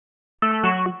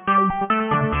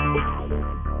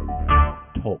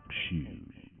Talk Shoes.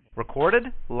 Recorded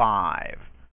live.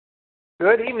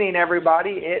 Good evening,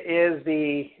 everybody. It is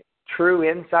the TRU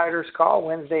Insiders Call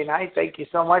Wednesday night. Thank you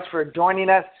so much for joining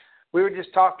us. We were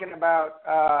just talking about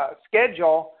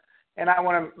schedule, and I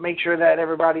want to make sure that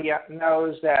everybody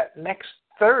knows that next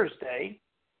Thursday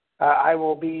I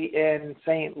will be in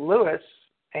St. Louis,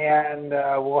 and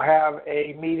we'll have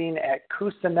a meeting at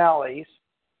Cusinelli's,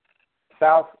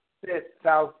 South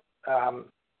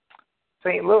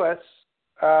St. Louis,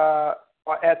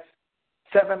 at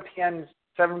 7 p.m.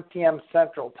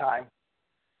 Central Time.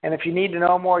 And if you need to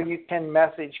know more, you can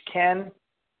message Ken.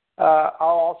 I'll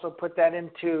also put that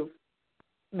into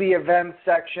the events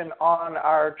section on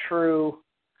our TRU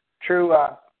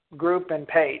group and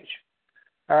page.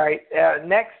 All right.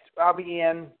 Next, I'll be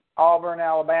in Auburn,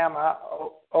 Alabama,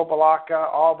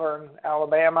 Opelika, Auburn,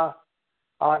 Alabama,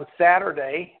 on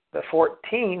Saturday, the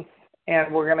 14th,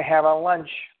 and we're going to have a lunch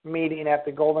meeting at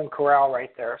the Golden Corral right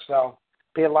there. So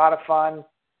be a lot of fun.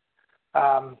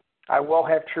 I will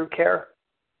have TRU Care,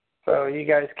 so you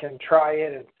guys can try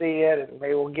it and see it, and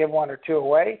maybe we'll give one or two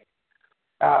away.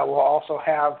 We'll also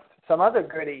have some other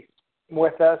goodies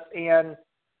with us, and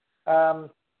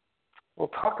we'll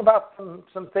talk about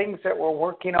some things that we're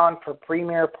working on for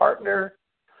Premier Partner.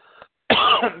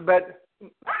 But,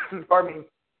 pardon me,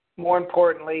 more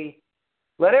importantly,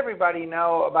 let everybody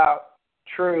know about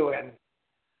TRU and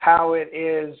how it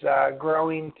is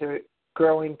growing to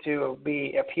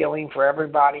be appealing for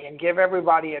everybody and give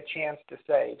everybody a chance to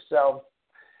save. So,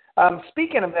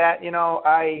 speaking of that,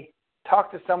 I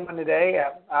talked to someone today.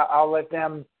 I'll let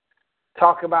them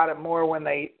talk about it more when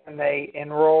they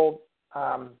enroll.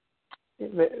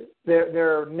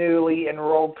 Their newly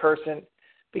enrolled person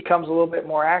becomes a little bit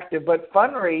more active. But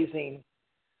fundraising,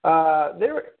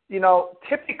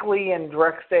 typically in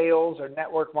direct sales or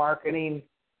network marketing,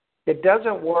 it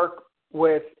doesn't work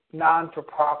with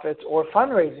non-for-profits or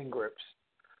fundraising groups.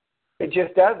 It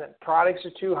just doesn't. Products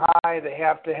are too high. They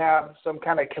have to have some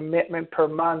kind of commitment per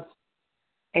month.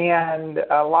 And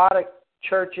a lot of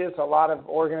churches, a lot of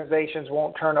organizations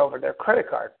won't turn over their credit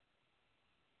card.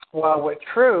 Well, with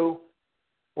TRU,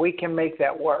 we can make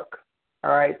that work.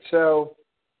 All right. So,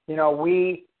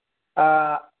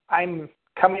 I'm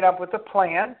coming up with a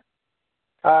plan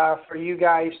for you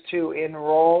guys to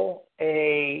enroll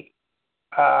a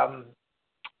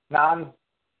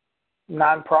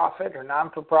non-profit or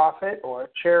non-for-profit or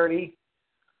charity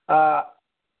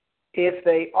if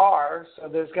they are. So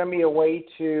there's going to be a way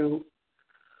to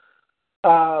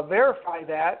verify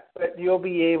that, but you'll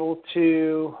be able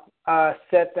to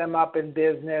set them up in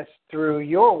business through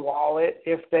your wallet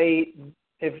if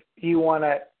you want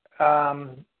to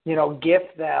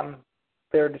gift them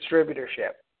their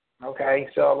distributorship. Okay,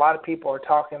 so a lot of people are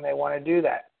talking they want to do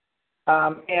that.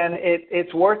 And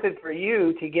it's worth it for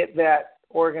you to get that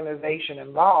organization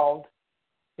involved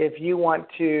if you want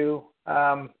to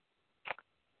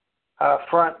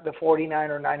front the $49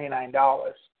 or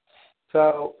 $99.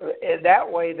 So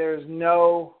that way, there's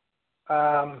no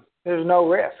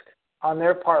risk on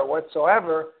their part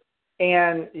whatsoever,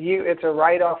 and it's a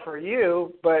write-off for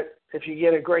you. But if you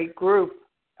get a great group,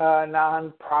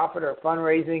 non-profit or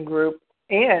fundraising group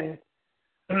in,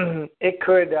 it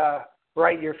could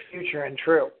write your future in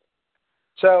TRU.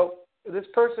 So this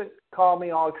person called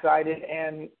me all excited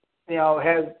and,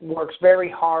 works very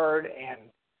hard and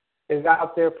is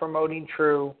out there promoting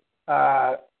TRU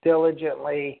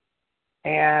diligently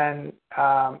and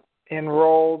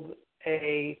enrolled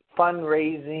a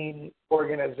fundraising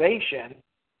organization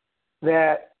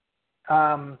that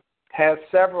has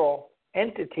several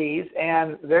entities,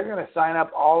 and they're going to sign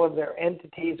up all of their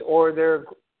entities or their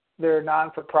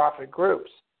non-for-profit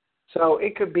groups. So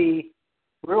it could be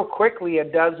real quickly a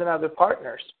dozen other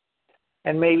partners.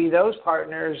 And maybe those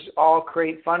partners all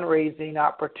create fundraising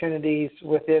opportunities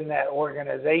within that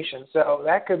organization. So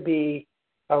that could be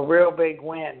a real big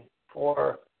win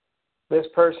for this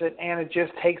person, and it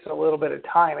just takes a little bit of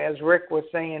time. As Rick was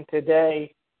saying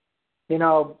today,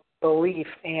 belief,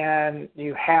 and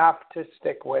you have to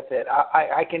stick with it.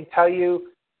 I can tell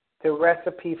you the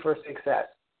recipe for success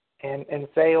in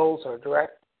sales or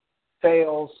direct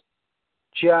sales: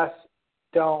 just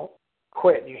don't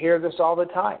quit. You hear this all the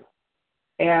time.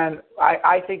 And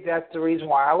I think that's the reason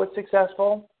why I was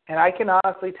successful. And I can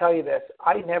honestly tell you this: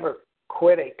 I never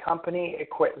quit a company, it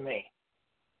quit me.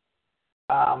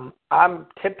 I'm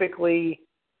typically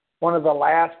one of the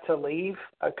last to leave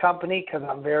a company because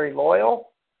I'm very loyal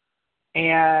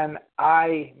and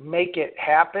I make it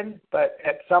happen. But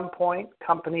at some point,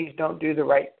 companies don't do the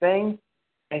right thing,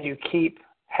 and you keep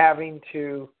having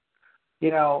to,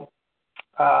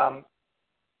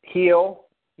 heal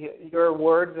your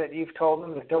words that you've told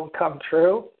them that don't come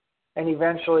true, and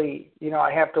eventually,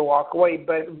 I have to walk away.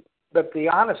 But the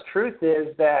honest truth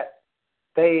is that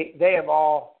they have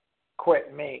all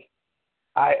quit me.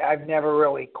 I've never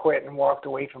really quit and walked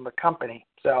away from a company.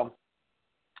 So,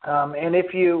 and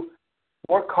if you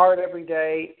work hard every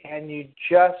day and you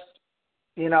just,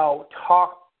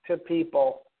 talk to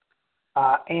people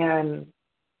and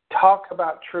talk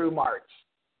about TRU marts.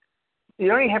 You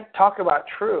don't even have to talk about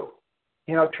TRU,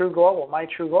 TRU Global, my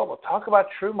TRU Global. Talk about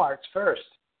TRU marts first.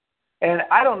 And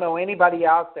I don't know anybody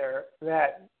out there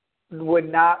that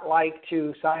would not like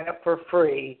to sign up for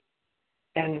free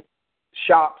and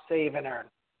shop, save, and earn.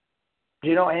 Do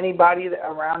you know anybody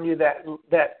around you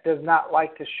that does not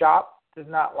like to shop, does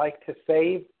not like to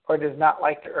save, or does not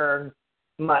like to earn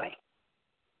money?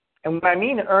 And when I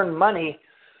mean earn money,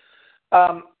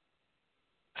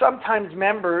 sometimes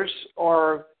members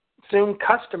or soon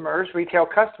customers, retail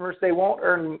customers, they won't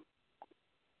earn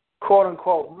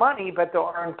quote-unquote money, but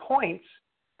they'll earn points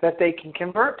that they can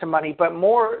convert to money. But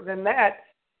more than that,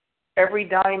 every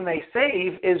dime they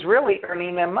save is really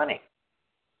earning them money.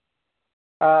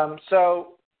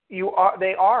 So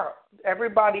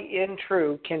everybody in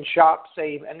TRU can shop,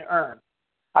 save, and earn.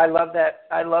 I love that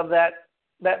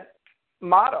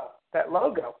motto, that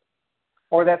logo,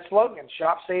 or that slogan,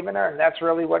 shop, save, and earn. That's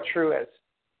really what TRU is.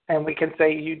 And we can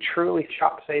say you truly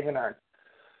shop, save, and earn.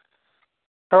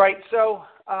 All right, so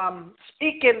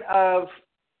speaking of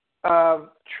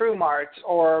TRU marts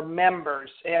or members,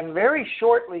 and very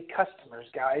shortly customers,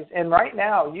 guys, and right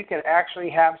now you can actually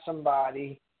have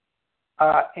somebody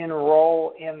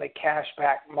enroll in the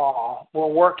Cashback Mall. We're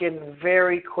working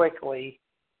very quickly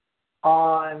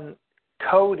on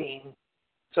coding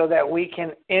so that we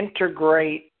can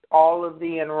integrate all of the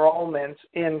enrollments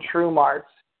in TRU marts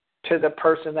to the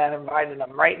person that invited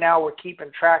them. Right now we're keeping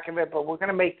track of it, but we're going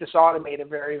to make this automated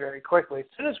very, very quickly. As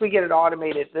soon as we get it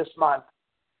automated this month,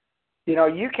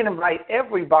 you can invite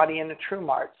everybody in the TRU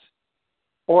marts,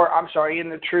 in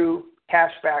the TRU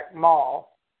Cashback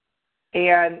Mall,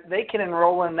 and they can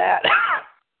enroll in that,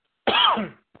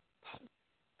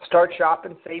 start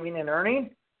shopping, saving, and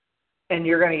earning, and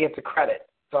you're going to get the credit.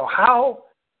 So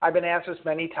I've been asked this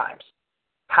many times,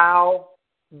 how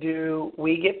do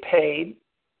we get paid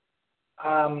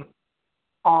on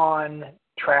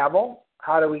travel?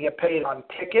 How do we get paid on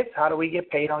tickets? How do we get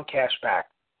paid on cashback?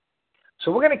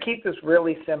 So we're going to keep this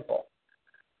really simple.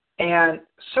 And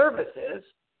services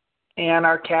and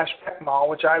our Cashback Mall,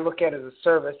 which I look at as a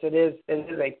service, it is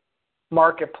a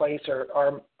marketplace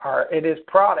or it is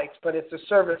products, but it's a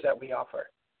service that we offer.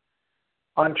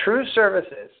 On TRU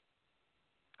Services,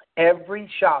 every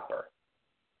shopper,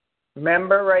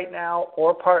 member right now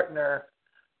or partner,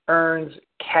 earns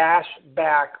cash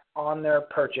back on their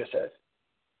purchases.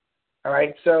 All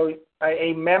right, so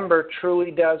a member truly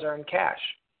does earn cash.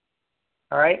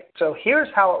 All right, so here's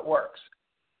how it works.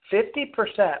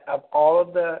 50% of all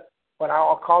of what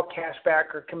I'll call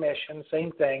cashback or commission,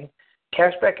 same thing.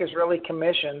 Cashback is really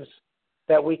commissions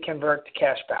that we convert to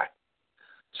cashback.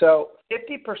 So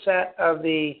 50% of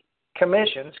the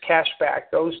commissions,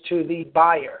 cashback, goes to the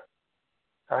buyer.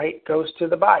 All right, goes to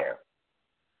the buyer.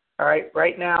 All right,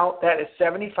 right now that is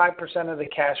 75% of the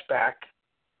cashback.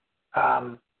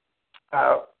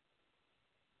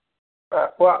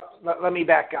 Let me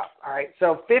back up. All right,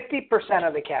 so 50%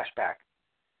 of the cashback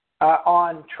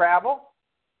on travel,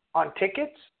 on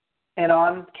tickets, and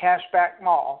on Cashback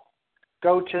Mall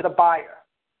go to the buyer.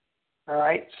 All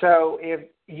right, so if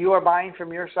you are buying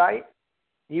from your site,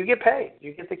 you get paid.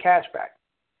 You get the cash back.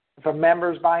 If a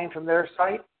member is buying from their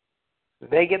site,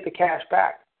 they get the cash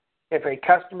back. If a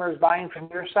customer is buying from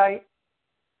your site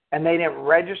and they didn't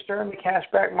register in the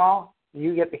Cashback Mall,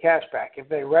 you get the cash back. If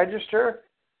they register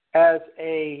as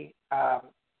a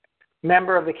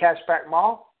member of the Cashback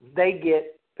Mall, they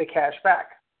get the cash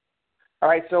back. All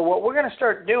right, so what we're going to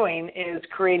start doing is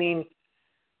creating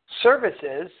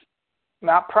services,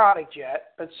 not product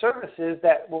yet, but services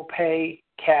that will pay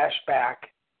cash back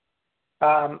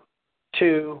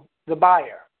to the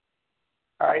buyer.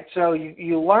 All right, so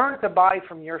you learn to buy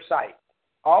from your site.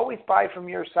 Always buy from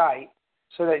your site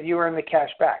so that you earn the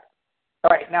cash back. All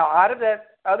right, now out of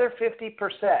that other 50%,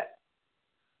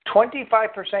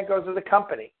 25% goes to the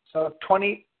company. So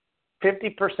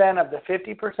 50% of the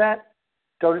 50%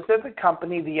 goes to the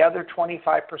company. The other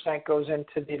 25% goes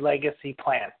into the legacy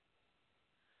plan.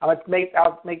 I'll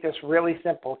make this really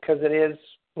simple because it is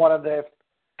one of the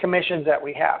commissions that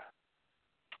we have.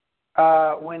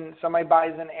 When somebody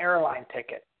buys an airline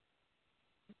ticket,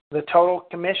 the total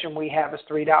commission we have is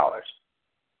 $3.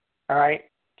 All right,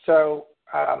 so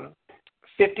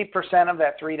 50% of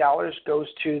that $3 goes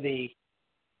to the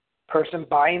person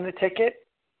buying the ticket.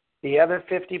 The other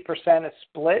 50% is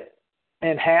split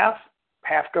in half.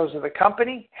 Half goes to the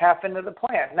company, half into the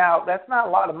plan. Now, that's not a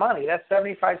lot of money. That's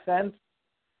 75 cents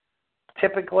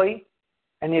typically.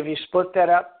 And if you split that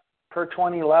up per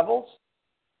 20 levels,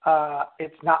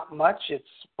 it's not much. It's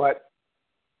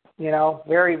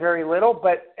very, very little.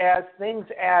 But as things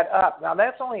add up, now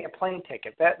that's only a plane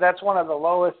ticket. That's one of the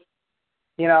lowest,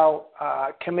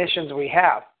 commissions we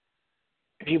have.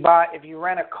 If you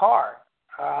rent a car,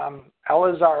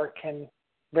 Elazar can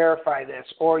verify this,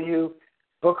 or you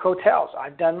book hotels.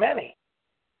 I've done many.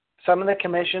 Some of the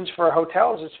commissions for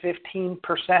hotels is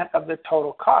 15% of the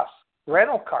total cost.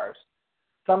 Rental cars,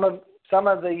 some of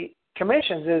the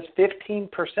commissions is 15%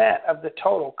 of the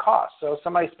total cost. So if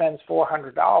somebody spends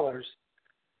 $400,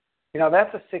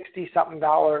 that's a $60-something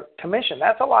commission.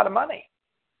 That's a lot of money.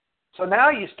 So now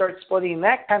you start splitting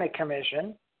that kind of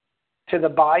commission to the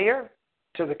buyer,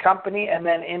 to the company, and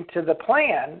then into the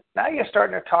plan. Now you're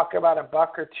starting to talk about $1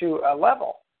 or $2 a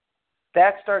level.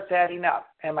 That starts adding up.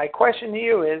 And my question to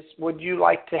you is, would you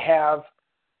like to have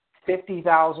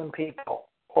 50,000 people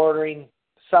ordering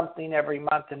something every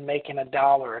month and making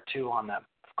 $1 or $2 on them?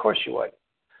 Of course you would.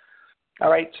 All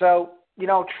right, so,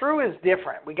 TRU is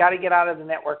different. We got to get out of the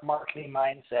network marketing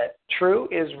mindset. TRU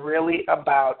is really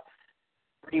about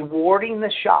rewarding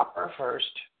the shopper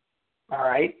first, all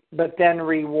right, but then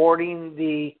rewarding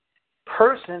the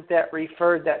person that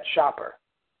referred that shopper.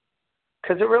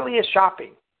 Because it really is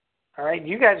shopping, all right?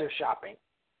 You guys are shopping.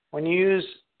 When you use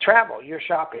travel, you're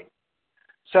shopping.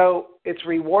 So it's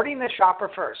rewarding the shopper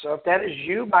first. So if that is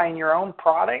you buying your own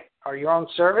product or your own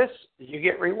service, you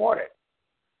get rewarded,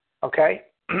 okay?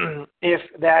 If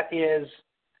that is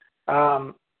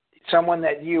someone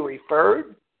that you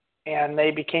referred and they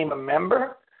became a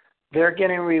member, they're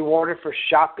getting rewarded for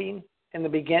shopping in the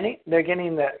beginning. They're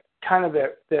getting the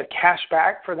cash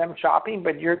back for them shopping,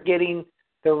 but you're getting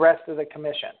the rest of the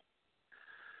commission.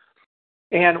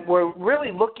 And we're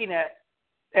really looking at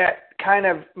kind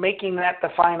of making that the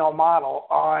final model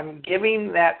on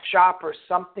giving that shopper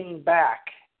something back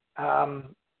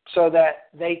so that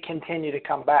they continue to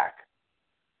come back.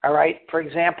 All right. For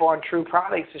example, on TRU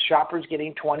products, the shopper's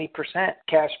getting 20%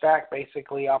 cash back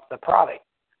basically off the product.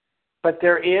 But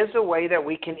there is a way that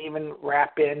we can even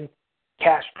wrap in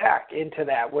cash back into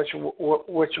that, which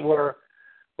we're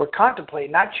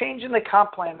contemplating. Not changing the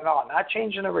comp plan at all, not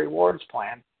changing the rewards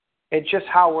plan. It's just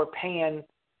how we're paying,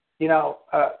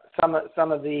 some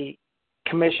of the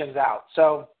commissions out.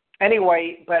 So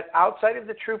anyway, but outside of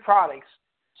the TRU products,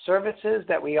 services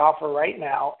that we offer right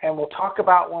now, and we'll talk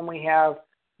about when we have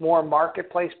more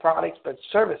marketplace products, but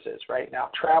services right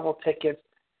now, travel tickets,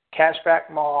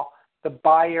 cashback mall, the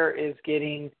buyer is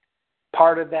getting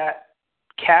part of that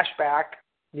cash back.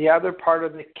 The other part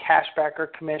of the cashback or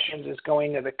commissions is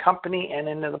going to the company and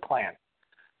into the plan.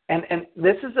 And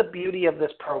this is the beauty of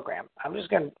this program. I'm just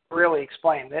going to really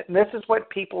explain that. And this is what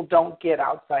people don't get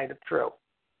outside of TRU.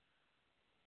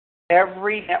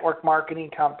 Every network marketing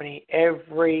company,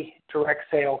 every direct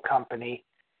sale company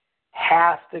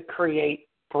has to create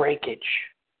breakage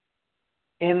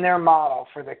in their model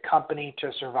for the company to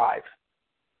survive.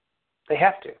 They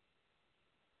have to.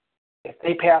 If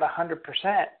they pay out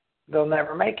 100%, they'll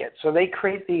never make it. So they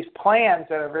create these plans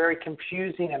that are very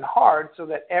confusing and hard so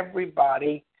that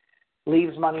everybody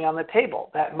leaves money on the table.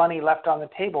 That money left on the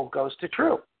table goes to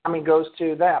goes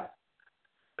to them.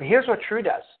 But here's what TRU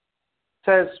does. It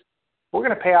says, we're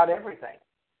going to pay out everything,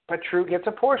 but TRU gets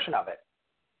a portion of it.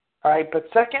 All right, but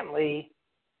secondly,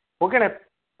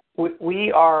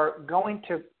 we are going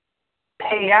to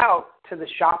pay out to the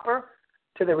shopper,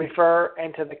 to the referrer,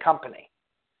 and to the company.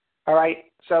 All right,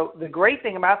 so the great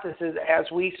thing about this is as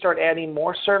we start adding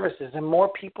more services and more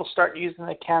people start using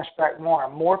the cashback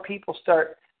more people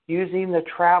start using the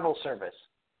travel service,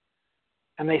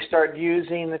 and they start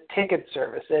using the ticket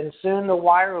service, and soon the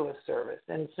wireless service,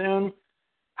 and soon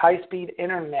high-speed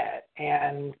internet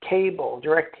and cable,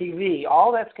 DirecTV,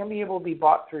 all that's going to be able to be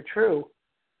bought through TRU.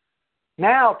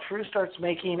 Now TRU starts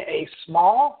making a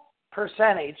small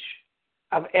percentage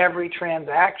of every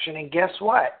transaction, and guess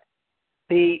what?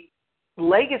 The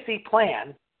legacy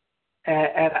plan,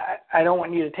 and I don't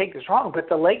want you to take this wrong, but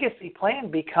the legacy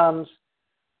plan becomes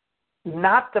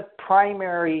not the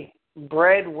primary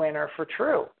breadwinner for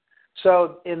TRU.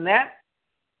 So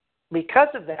because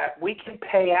of that, we can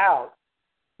pay out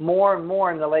more and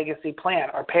more in the legacy plan,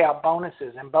 or pay out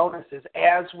bonuses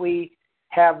as we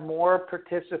have more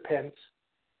participants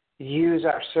use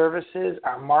our services,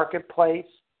 our marketplace,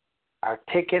 our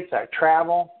tickets, our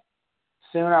travel,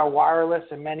 soon our wireless,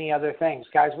 and many other things.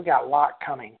 Guys, we got a lot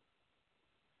coming.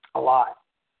 A lot.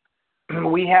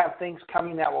 we have things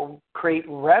coming that will create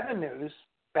revenues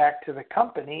back to the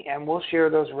company, and we'll share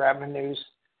those revenues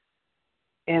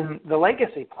in the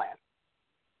legacy plan.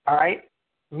 All right?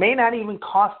 May not even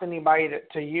cost anybody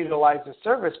to utilize the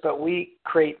service, but we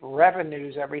create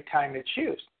revenues every time it's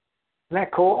used. Isn't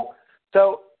that cool?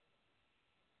 So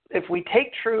if we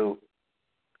take TRU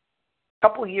a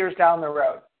couple of years down the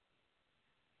road,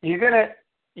 you're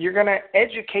gonna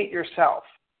educate yourself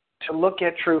to look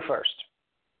at TRU first.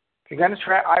 If you're gonna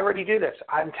I already do this.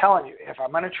 I'm telling you, if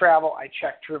I'm gonna travel, I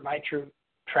check my TRU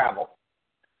travel.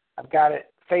 I've got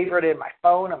it favorited in my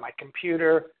phone and my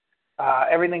computer.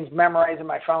 Everything's memorized in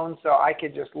my phone, so I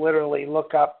could just literally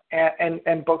look up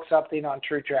and book something on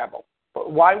TRU Travel.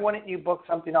 But why wouldn't you book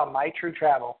something on my TRU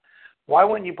Travel? Why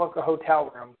wouldn't you book a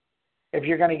hotel room if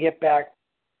you're going to get back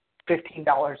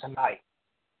 $15 a night,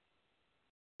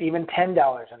 even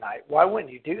 $10 a night? Why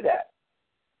wouldn't you do that?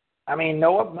 I mean,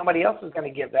 nobody else is going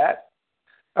to give that.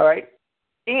 All right,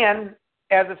 and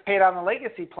as it's paid on the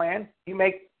legacy plan, you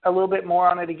make a little bit more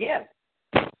on it again.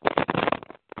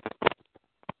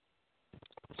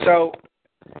 So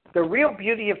the real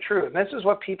beauty of TRU, and this is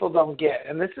what people don't get,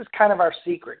 and this is kind of our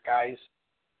secret, guys,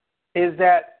 is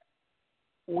that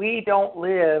we don't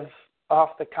live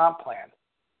off the comp plan.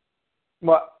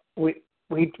 Well, we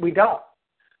don't.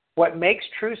 What makes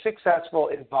TRU successful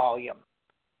is volume.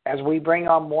 As we bring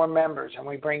on more members and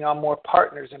we bring on more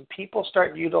partners and people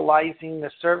start utilizing the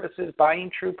services,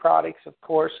 buying TRU products, of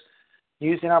course,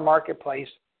 using our marketplace,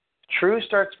 TRU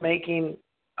starts making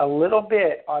a little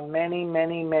bit on many,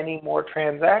 many, many more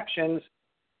transactions,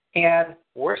 and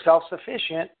we're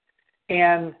self-sufficient.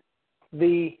 And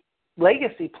the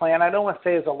legacy plan, I don't want to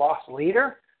say is a lost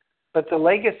leader, but the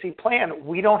legacy plan,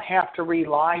 we don't have to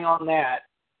rely on that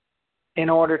in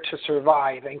order to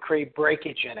survive and create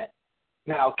breakage in it.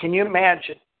 Now, can you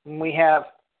imagine when we have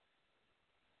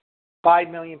 5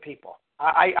 million people?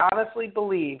 I honestly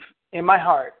believe in my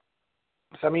heart,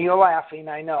 some of you are laughing,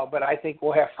 I know, but I think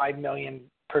we'll have 5 million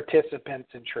participants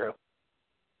in TRU.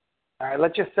 All right,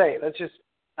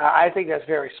 I think that's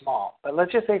very small, but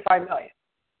let's just say 5 million.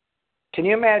 Can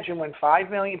you imagine when 5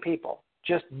 million people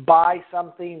just buy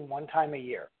something one time a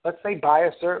year? Let's say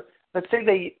let's say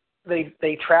they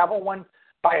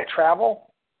buy a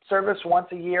travel service once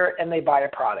a year and they buy a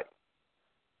product.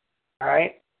 All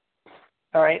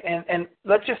right, and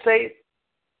let's just say,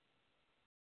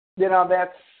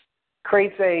 that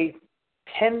creates a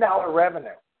 $10 revenue.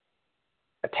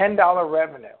 A $10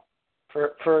 revenue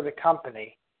for the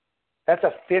company, that's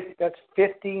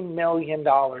 $50 million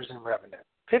in revenue.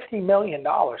 $50 million,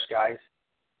 guys.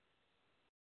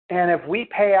 And if we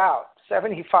pay out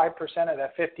 75% of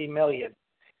that $50 million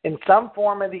in some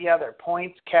form or the other,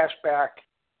 points, cashback,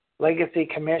 legacy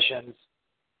commissions,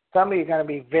 some of you are going to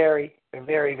be very,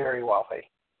 very, very wealthy.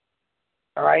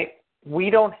 All right?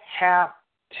 We don't have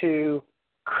to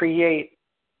create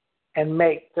and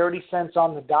make 30 cents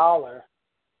on the dollar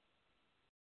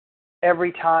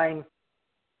every time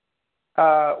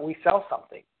we sell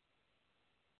something.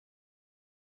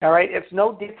 All right? It's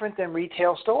no different than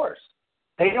retail stores.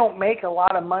 They don't make a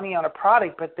lot of money on a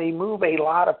product, but they move a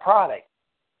lot of product.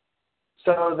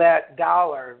 So that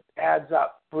dollar adds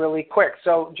up really quick.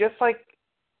 So just like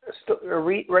a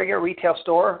regular retail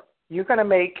store, you're going to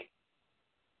make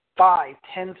 5,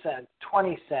 10 cents,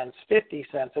 20 cents, 50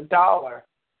 cents, $1,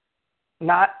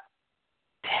 not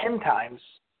 10 times,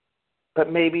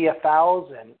 but maybe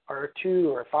 1,000 or 2,000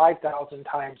 or 5,000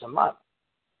 times a month.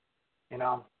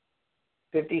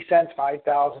 50 cents,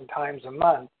 5,000 times a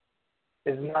month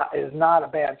is not a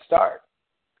bad start.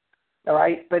 All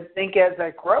right, but think as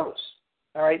that grows.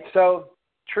 All right, so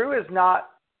TRU is not,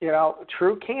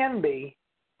 TRU can be.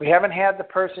 We haven't had the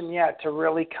person yet to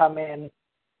really come in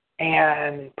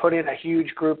and put in a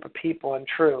huge group of people in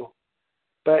TRU,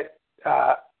 but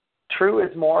TRU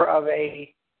is more of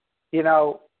a,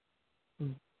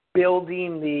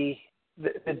 building the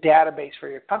database for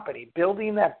your company,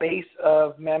 building that base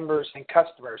of members and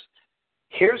customers.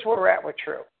 Here's where we're at with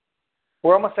TRU.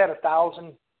 We're almost at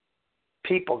 1,000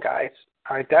 people, guys.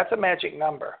 All right, that's a magic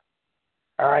number.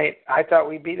 All right, I thought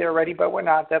we'd be there already, but we're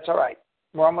not. That's all right.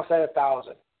 We're almost at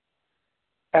 1,000.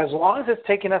 As long as it's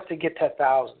taking us to get to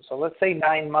 1,000, so let's say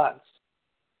 9 months,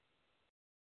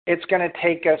 it's going to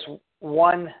take us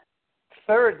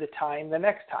 1/3 the time the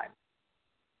next time.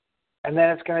 And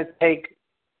then it's going to take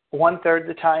 1/3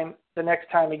 the time the next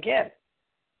time again.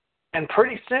 And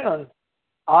pretty soon,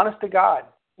 honest to God,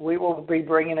 we will be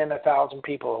bringing in 1,000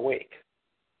 people a week.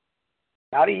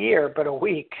 Not a year, but a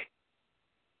week.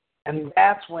 And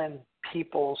that's when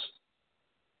people's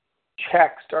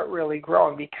checks start really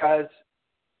growing, because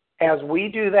as we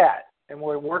do that, and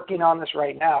we're working on this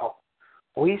right now,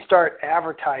 we start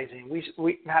advertising.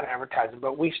 We not advertising,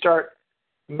 but we start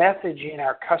messaging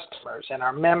our customers and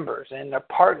our members and their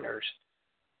partners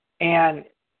and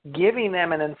giving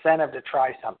them an incentive to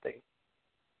try something.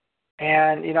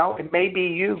 And, it may be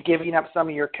you giving up some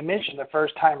of your commission the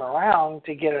first time around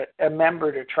to get a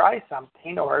member to try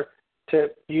something or to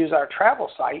use our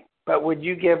travel site, but would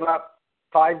you give up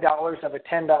 $5 of a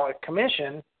 $10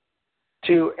 commission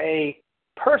to a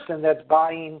person that's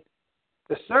buying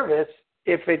the service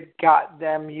if it got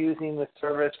them using the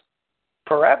service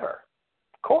forever?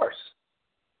 Of course.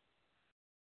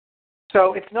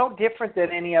 So it's no different than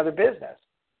any other business.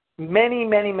 Many,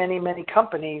 many, many, many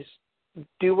companies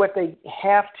do what they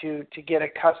have to get a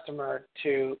customer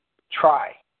to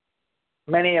try.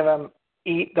 Many of them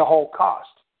eat the whole cost,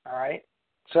 all right?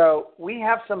 So we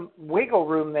have some wiggle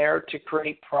room there to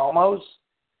create promos,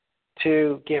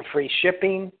 to give free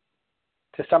shipping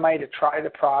to somebody to try the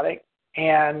product.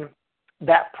 And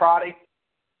that product,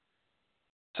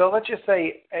 so let's just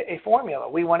say a formula.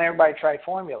 We want everybody to try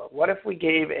formula. What if we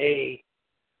gave a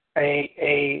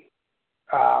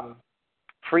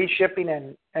free shipping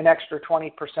and an extra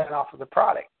 20% off of the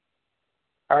product?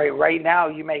 All right, right now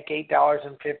you make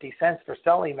 $8.50 for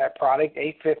selling that product.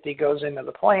 $8.50 goes into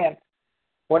the plan.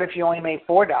 What if you only made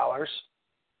 $4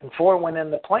 and $4 went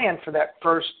in the plan for that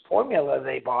first formula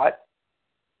they bought,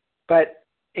 but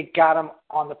it got them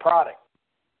on the product,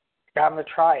 got them to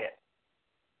try it?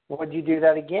 Would you do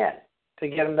that again to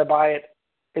get them to buy it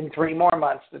in 3 more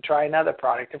months to try another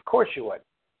product? Of course you would.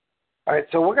 All right,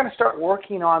 so we're going to start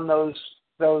working on those.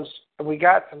 We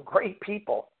got some great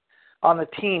people on the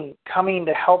team coming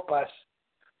to help us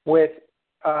with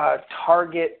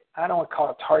target, I don't want to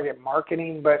call it target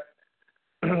marketing, but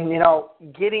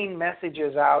getting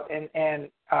messages out and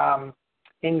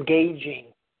engaging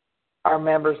our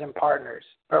members and partners.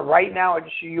 But right now,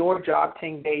 it's your job to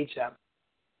engage them.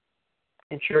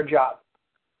 It's your job.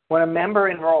 When a member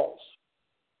enrolls,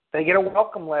 they get a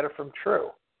welcome letter from TRU,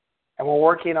 and we're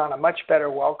working on a much better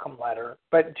welcome letter.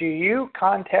 But do you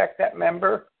contact that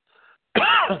member?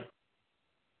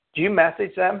 Do you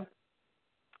message them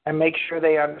and make sure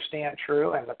they understand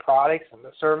TRU and the products and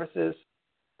the services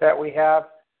that we have?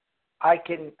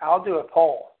 I'll do a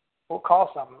poll. We'll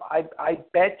call some. I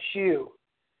bet you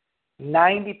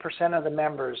 90% of the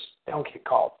members don't get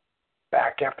called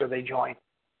back after they join.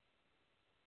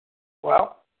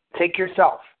 Well, take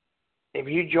yourself. If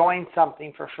you join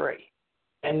something for free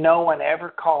and no one ever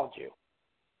called you,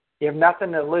 you have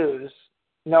nothing to lose,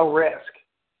 no risk.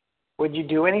 Would you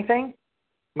do anything?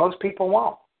 Most people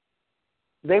won't.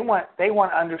 They want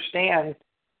to understand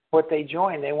what they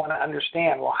join. They want to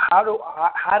understand, well,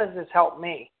 how does this help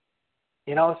me?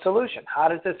 A solution. How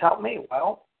does this help me?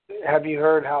 Well, have you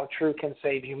heard how TRU can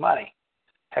save you money?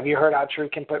 Have you heard how TRU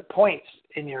can put points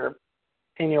in your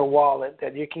wallet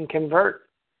that you can convert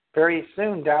very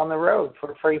soon down the road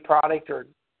for a free product or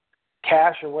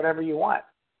cash or whatever you want?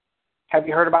 Have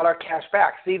you heard about our cash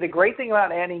back? See, the great thing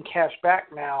about adding cash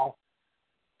back now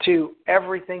to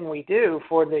everything we do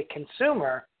for the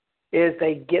consumer is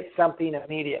they get something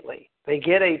immediately. They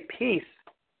get a piece,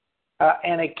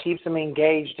 and it keeps them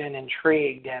engaged and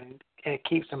intrigued, and it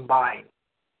keeps them buying.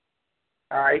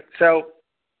 All right, so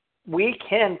we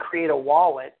can create a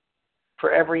wallet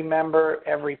for every member,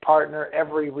 every partner,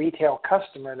 every retail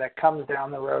customer that comes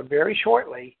down the road very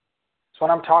shortly. So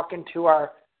when I'm talking to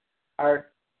our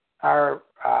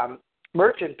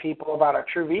merchant people about our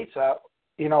TRU Visa,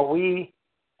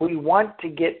 we want to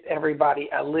get everybody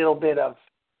a little bit of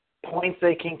points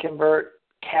they can convert,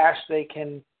 cash they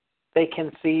can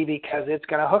see, because it's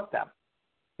going to hook them.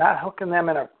 Not hooking them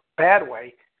in a bad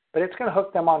way, but it's going to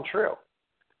hook them on TRU.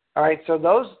 All right, so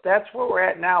that's where we're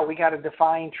at now. We got to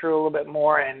define TRU a little bit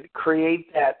more and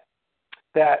create that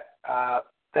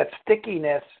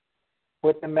stickiness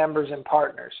with the members and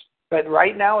partners. But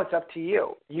right now, it's up to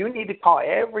you. You need to call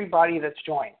everybody that's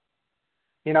joined.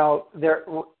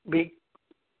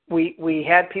 We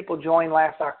had people join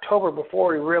last October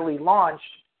before we really launched,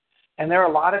 and there are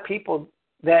a lot of people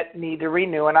that need to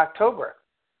renew in October.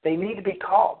 They need to be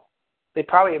called. They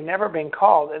probably have never been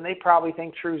called, and they probably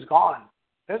think TRU's gone.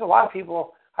 There's a lot of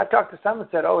people. I talked to some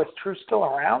that said, "Oh, is TRU still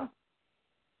around?"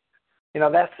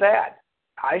 That's sad.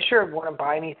 I sure wouldn't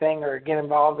buy anything or get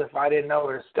involved if I didn't know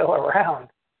it was still around.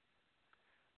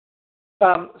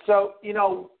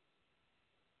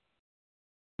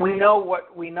 We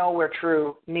know where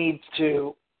TRU needs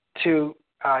to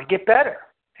get better,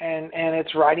 and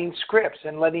it's writing scripts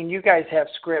and letting you guys have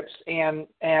scripts, and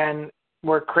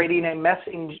we're creating a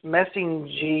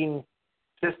messaging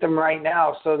system right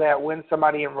now so that when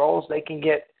somebody enrolls, they can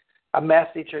get a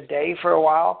message a day for a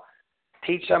while,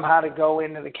 teach them how to go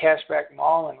into the cashback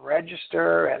mall and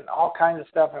register and all kinds of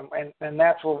stuff, and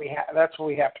that's what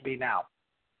we have to be now.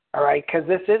 All right, because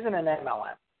this isn't an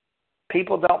MLM.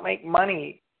 People don't make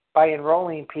money by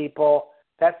enrolling people.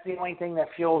 That's the only thing that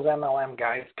fuels MLM,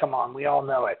 guys. Come on, we all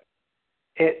know it.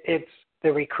 It's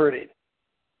the recruiting.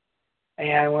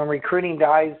 And when recruiting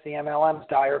dies, the MLMs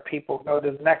die, or people go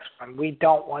to the next one. We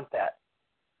don't want that.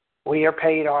 We are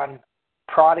paid on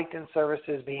product and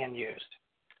services being used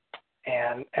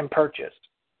and purchased,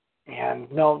 and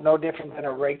no different than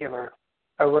a regular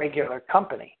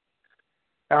company.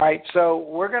 All right, so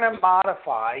we're going to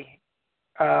modify.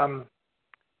 This has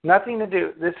nothing to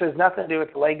do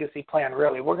with the legacy plan,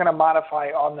 really. We're going to modify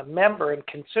on the member and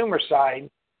consumer side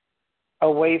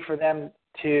a way for them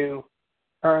to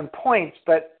earn points,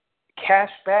 but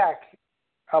cash back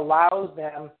allows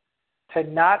them to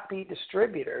not be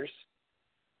distributors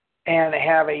and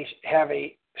have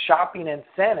a shopping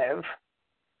incentive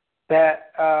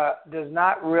that does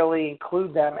not really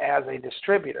include them as a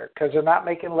distributor, because they're not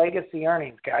making legacy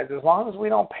earnings, guys. As long as we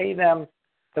don't pay them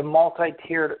the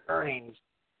multi-tiered earnings,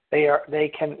 they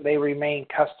remain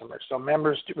customers. So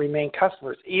members remain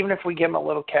customers, even if we give them a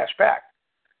little cash back.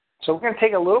 So we're going to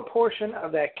take a little portion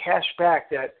of that cash back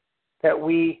that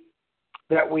we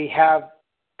have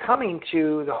coming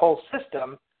to the whole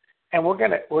system, and we're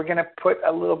gonna put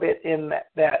a little bit in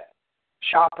that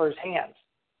shopper's hands,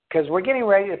 because we're getting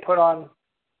ready to put on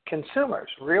consumers,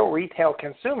 real retail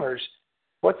consumers.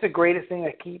 What's the greatest thing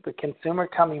to keep a consumer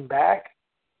coming back?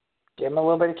 Give them a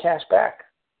little bit of cash back.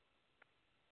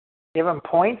 Give them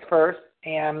points first,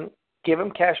 and give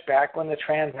them cash back when the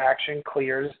transaction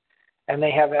clears and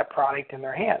they have that product in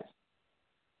their hands.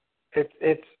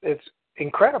 It's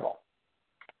incredible.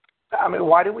 I mean,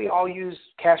 why do we all use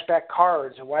cashback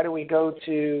cards? And why do we go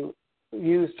to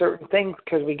use certain things?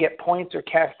 Because we get points or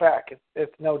cash back.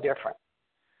 It's no different.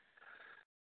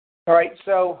 All right,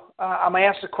 so I'm going to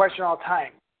ask the question all the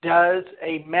time. Does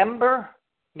a member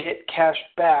get cash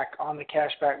back on the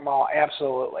cashback mall?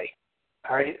 Absolutely.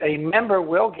 All right, a member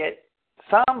will get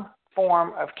some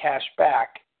form of cash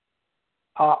back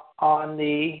on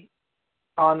the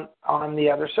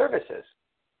other services.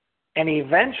 And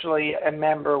eventually a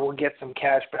member will get some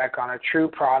cash back on a TRU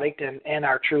product and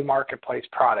our TRU Marketplace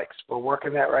products. We're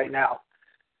working that right now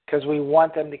because we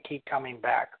want them to keep coming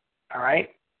back. All right?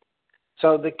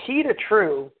 So the key to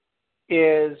TRU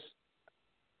is,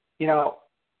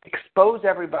 expose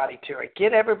everybody to it.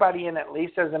 Get everybody in at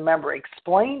least as a member.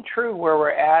 Explain TRU where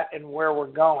we're at and where we're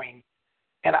going.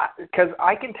 And because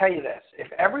I can tell you this,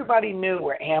 if everybody knew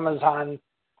where Amazon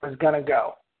was going to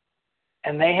go,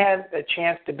 and they had a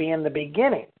chance to be in the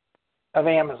beginning of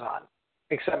Amazon,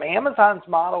 except Amazon's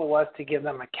model was to give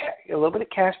them a little bit of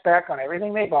cash back on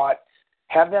everything they bought,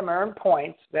 have them earn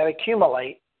points that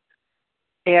accumulate,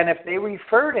 and if they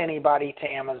referred anybody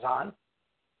to Amazon,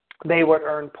 they would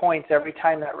earn points every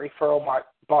time that referral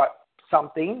bought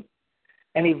something,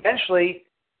 and eventually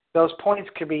those points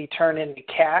could be turned into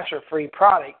cash or free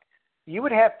product. You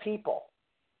would have people,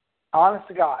 honest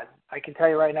to God, I can tell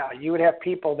you right now, you would have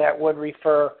people that would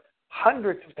refer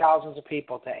hundreds of thousands of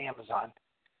people to Amazon.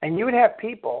 And you would have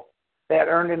people that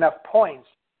earned enough points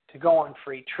to go on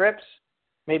free trips,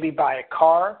 maybe buy a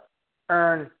car,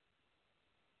 earn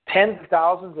tens of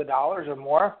thousands of dollars or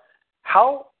more.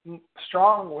 How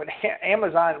strong would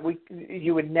Amazon,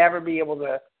 you would never be able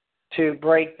to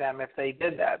break them if they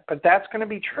did that. But that's going to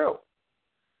be true.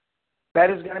 That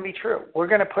is going to be true. We're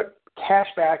going to put cash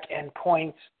back and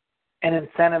points and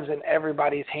incentives in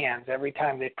everybody's hands every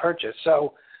time they purchase.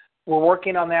 So we're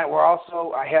working on that.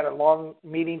 I had a long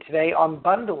meeting today on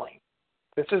bundling.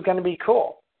 This is going to be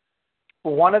cool.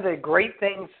 One of the great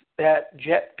things that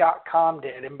Jet.com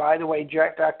did, and by the way,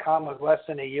 Jet.com was less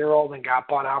than a year old and got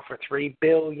bought out for $3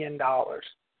 billion.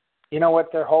 You know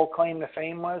what their whole claim to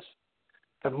fame was?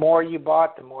 The more you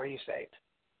bought, the more you saved.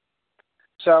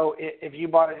 So if you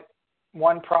bought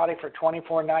one product for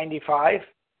 $24.95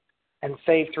 and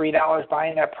saved $3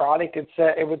 buying that product,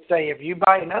 it would say if you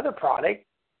buy another product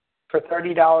for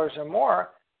 $30 or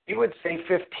more, you would save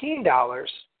 $15.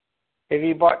 If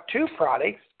you bought two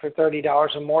products for $30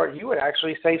 or more, you would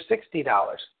actually save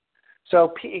 $60.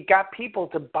 So it got people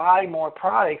to buy more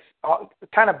products,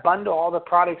 kind of bundle all the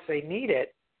products they needed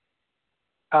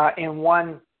in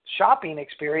one shopping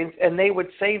experience, and they would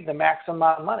save the maximum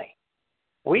amount of money.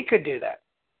 We could do that.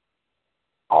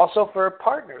 Also for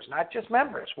partners, not just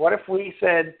members. What if we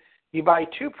said you buy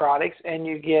two products and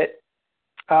you get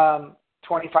 25%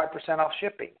 off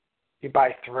shipping? You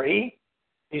buy three,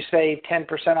 you save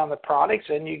 10% on the products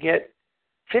and you get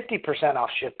 50% off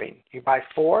shipping. You buy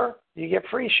four, you get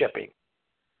free shipping.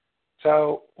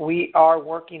 So we are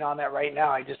working on that right now.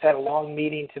 I just had a long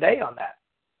meeting today on that.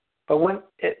 But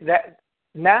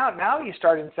now you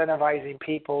start incentivizing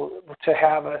people to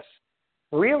have us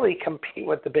really compete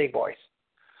with the big boys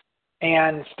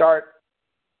and start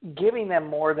giving them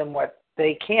more than what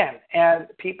they can. And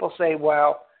people say,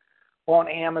 well, won't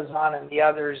Amazon and the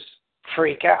others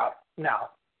freak out? No.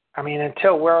 I mean,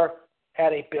 until we're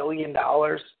at $1 billion,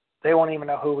 they won't even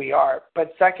know who we are.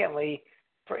 But secondly,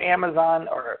 for Amazon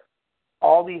or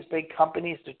all these big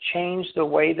companies to change the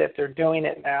way that they're doing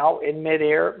it now in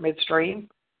midair, midstream,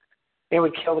 it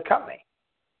would kill the company.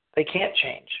 They can't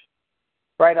change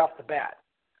right off the bat.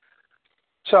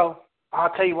 So I'll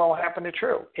tell you what will happen to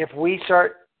TRU. If we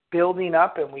start building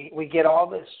up and we get all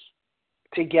this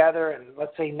together, and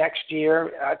let's say next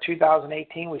year,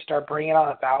 2018, we start bringing on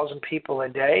 1,000 people a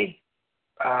day,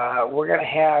 we're going to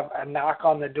have a knock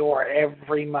on the door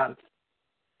every month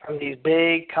from these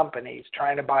big companies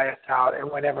trying to buy us out, and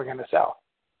we're never going to sell.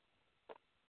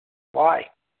 Why?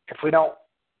 If we don't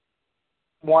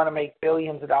want to make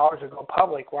billions of dollars or go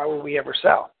public, why would we ever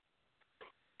sell?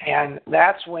 And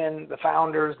that's when the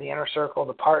founders, the inner circle,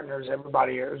 the partners,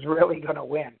 everybody is really going to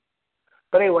win.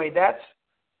 But anyway, that's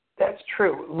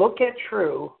TRU. Look at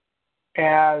TRU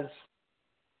as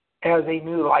a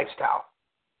new lifestyle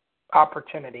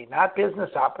opportunity, not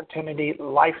business opportunity,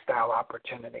 lifestyle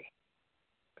opportunity.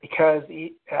 Because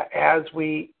as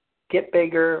we get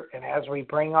bigger and as we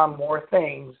bring on more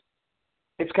things,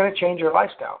 it's going to change your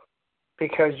lifestyle,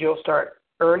 because you'll start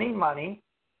earning money,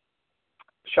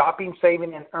 shopping,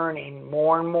 saving, and earning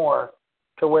more and more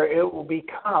to where it will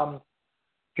become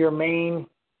your main.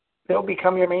 It'll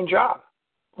become your main job.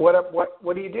 What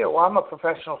do you do? Well, I'm a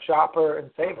professional shopper and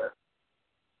saver.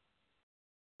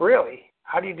 Really?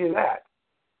 How do you do that?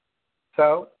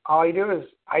 So all you do is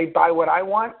I buy what I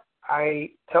want. I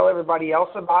tell everybody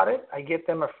else about it. I get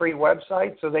them a free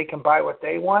website so they can buy what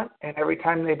they want, and every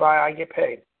time they buy, I get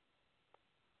paid.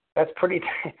 That's pretty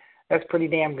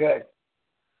damn good.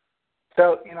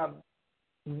 So,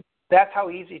 that's how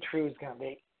easy TRU is going to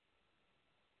be.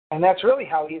 And that's really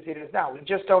how easy it is now. We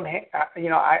just don't,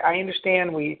 I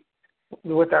understand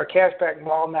with our cashback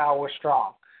mall now, we're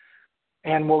strong.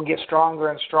 And we'll get stronger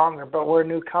and stronger, but we're a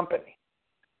new company.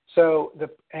 So,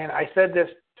 and I said this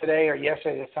today or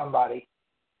yesterday to somebody,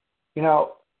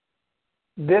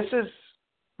 this is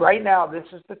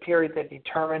the period that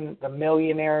determines the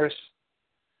millionaires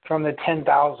from the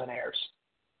 10,000aires.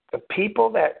 The people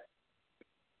that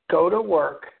go to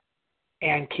work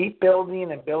and keep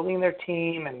building and building their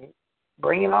team and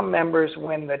bringing on members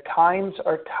when the times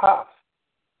are tough,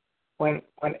 when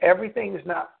everything's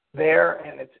not there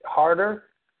and it's harder,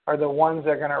 are the ones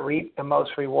that are going to reap the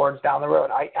most rewards down the road.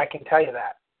 I can tell you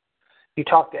that. You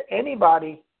talk to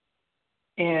anybody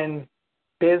in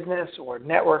business or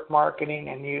network marketing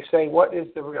and you say, what is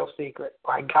the real secret?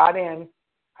 I got in,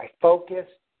 I focused,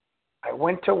 I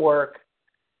went to work,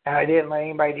 and I didn't let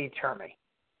anybody deter me.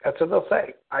 That's what they'll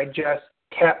say. I just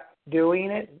kept doing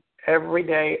it every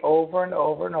day over and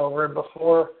over and over, and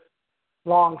before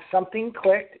long something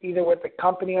clicked, either with the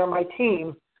company or my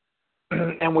team,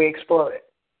 and we exploded.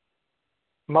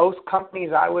 Most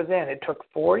companies I was in, it took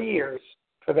 4 years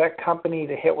for that company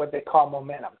to hit what they call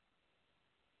momentum.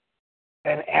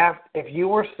 And if you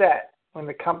were set when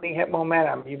the company hit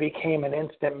momentum, you became an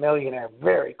instant millionaire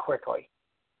very quickly.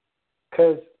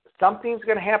 Because something's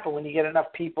going to happen when you get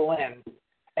enough people in,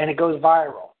 and it goes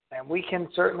viral. And we can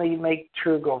certainly make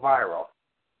TRU go viral.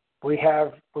 We're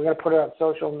going to put it on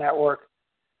social network.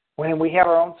 When we have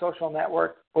our own social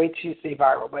network, wait till you see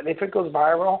viral. But if it goes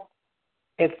viral,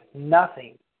 it's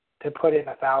nothing to put in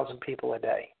 1,000 people a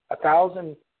day.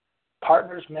 1,000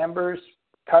 partners, members,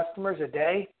 customers a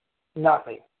day,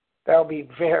 nothing. That'll be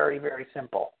very, very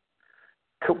simple.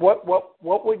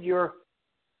 What would your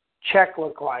check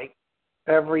look like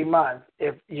every month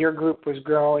if your group was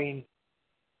growing?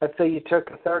 Let's say you took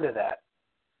a third of that,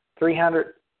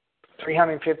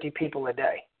 350 people a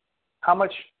day. How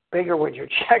much bigger would your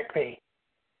check be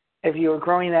if you were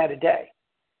growing that a day?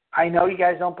 I know you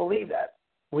guys don't believe that.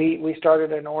 We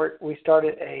started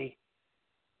a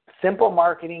simple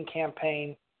marketing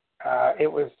campaign. It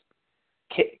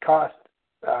cost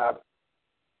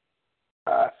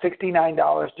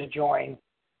 $69 to join.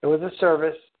 It was a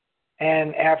service,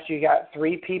 and after you got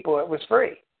 3 people, it was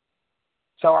free.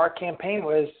 So our campaign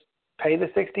was pay the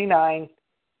 $69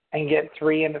 and get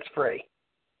 3, and it's free.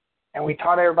 And we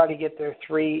taught everybody to get their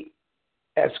 3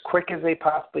 as quick as they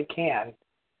possibly can.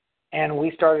 And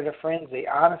we started a frenzy.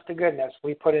 Honest to goodness,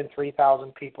 we put in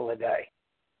 3,000 people a day.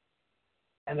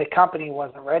 And the company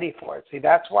wasn't ready for it. See,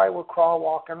 that's why we're crawl,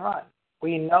 walk, and run.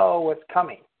 We know what's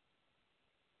coming,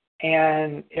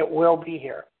 and it will be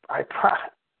here. I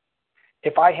promise.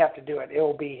 If I have to do it, it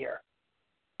will be here.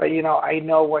 But I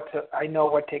know what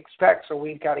to expect. So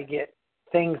we've got to get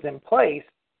things in place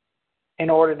in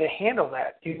order to handle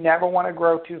that. You never want to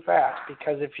grow too fast,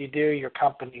 because if you do, your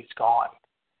company's gone.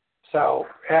 So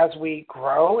as we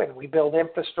grow and we build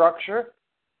infrastructure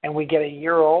and we get a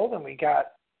year old and we got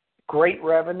great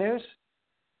revenues,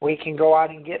 we can go out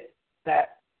and get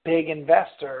that big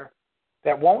investor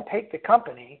that won't take the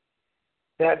company,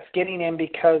 that's getting in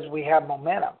because we have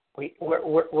momentum.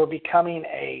 We're becoming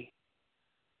a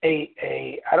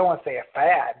I don't want to say a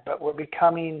fad, but we're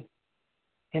becoming,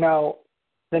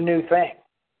 the new thing.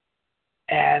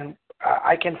 And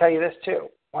I can tell you this too.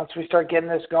 Once we start getting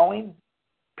this going,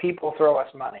 people throw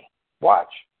us money. Watch.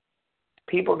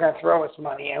 People are going to throw us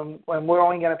money, and we're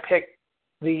only going to pick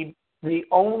we're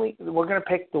going to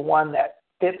pick the one that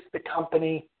fits the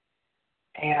company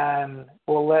and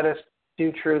will let us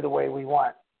do TRU the way we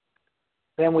want.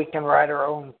 Then we can write our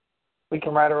own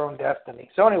destiny.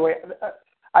 So anyway,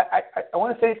 I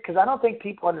want to say it because I don't think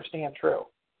people understand TRU.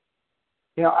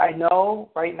 I know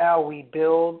right now we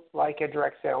build like a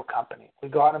direct sale company. We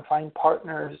go out and find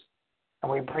partners,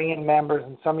 and we bring in members,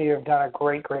 and some of you have done a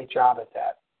great, great job at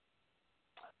that.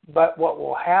 But what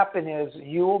will happen is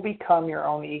you will become your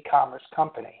own e-commerce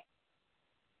company,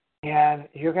 and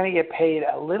you're going to get paid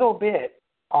a little bit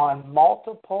on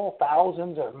multiple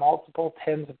thousands or multiple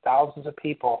tens of thousands of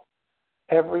people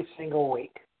every single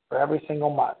week or every single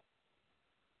month.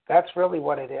 That's really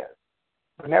what it is.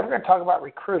 We're never going to talk about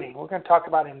recruiting. We're going to talk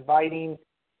about inviting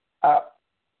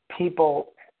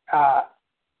people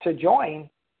to join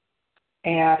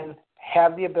and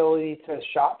have the ability to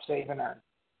shop, save, and earn.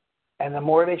 And the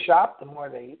more they shop, the more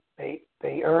they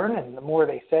earn, and the more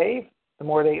they save, the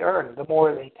more they earn. The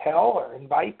more they tell or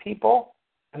invite people,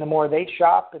 and the more they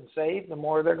shop and save, the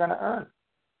more they're going to earn.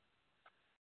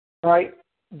 Right?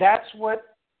 That's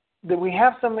what we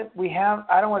have.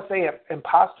 I don't want to say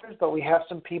imposters, but we have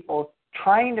some people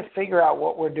trying to figure out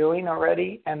what we're doing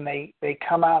already, and they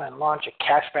come out and launch a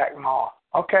cashback mall,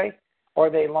 okay? Or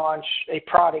they launch a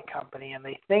product company, and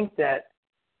they think that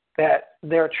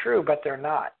they're TRU, but they're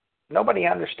not. Nobody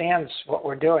understands what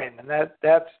we're doing, and that's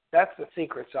the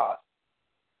secret sauce.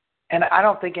 And I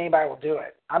don't think anybody will do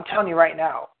it. I'm telling you right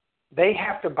now, they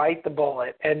have to bite the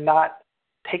bullet and not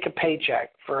take a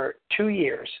paycheck for 2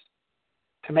 years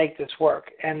to make this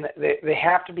work. And they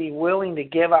have to be willing to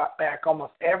give up back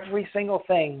almost every single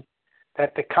thing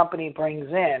that the company brings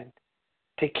in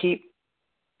to keep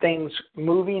things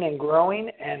moving and growing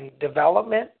and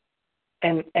development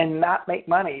and not make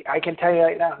money. I can tell you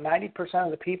right now, 90%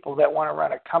 of the people that want to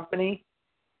run a company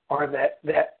or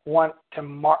that want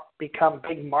to become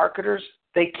big marketers,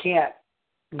 they can't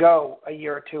go a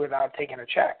year or two without taking a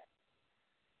check.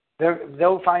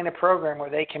 They'll find a program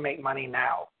where they can make money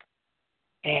now.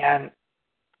 And,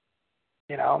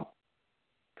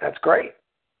 that's great.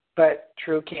 But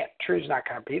TRU's not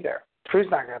going to be there. TRU's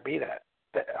not going to be that.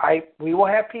 We will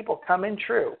have people come in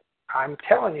TRU. I'm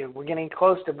telling you, we're getting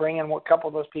close to bringing a couple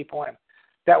of those people in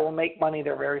that will make money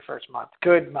their very first month,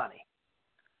 good money,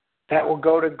 that will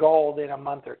go to gold in a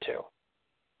month or two.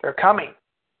 They're coming.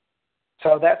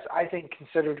 So that's, I think,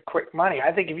 considered quick money.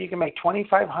 I think if you can make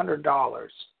 $2,500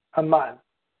 a month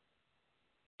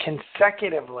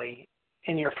consecutively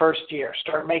in your first year,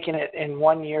 start making it in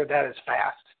 1 year, that is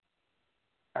fast.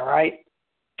 All right?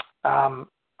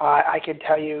 I can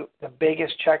tell you the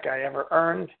biggest check I ever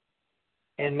earned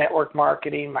in network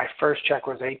marketing, my first check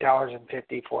was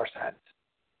 $8.54.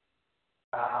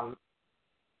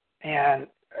 And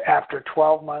after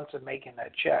 12 months of making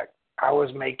that check, I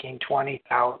was making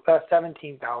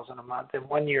 $17,000 a month, and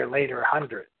 1 year later,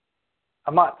 $100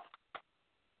 a month.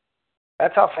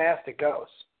 That's how fast it goes.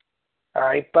 All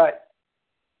right, but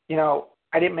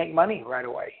I didn't make money right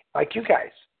away, like you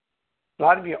guys. A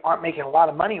lot of you aren't making a lot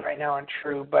of money right now in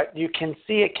TRU, but you can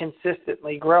see it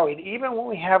consistently growing, even when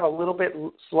we have a little bit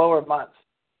slower months,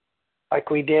 like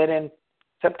we did in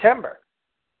September.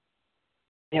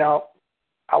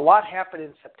 A lot happened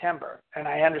in September, and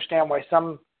I understand why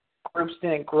some groups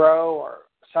didn't grow or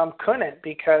some couldn't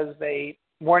because they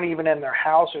weren't even in their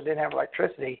house or didn't have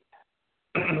electricity.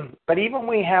 But even when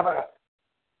we have a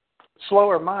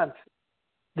slower month,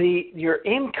 your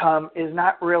income is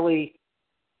not really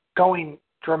going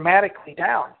dramatically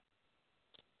down.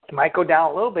 It might go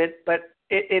down a little bit, but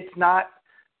it's not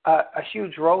a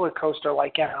huge roller coaster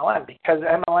like MLM, because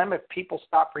MLM, if people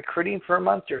stop recruiting for a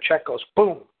month, your check goes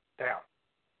boom down.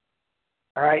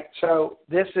 All right, so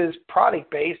this is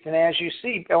product-based, and as you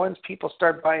see, once people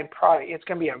start buying product, it's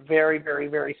going to be a very, very,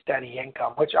 very steady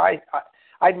income, which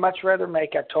I'd much rather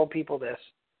make. I've told people this.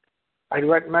 I'd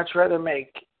much rather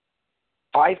make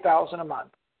 $5,000 a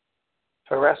month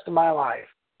for the rest of my life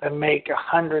than make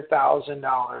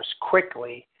 $100,000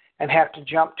 quickly and have to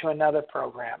jump to another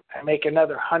program and make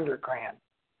another $100,000,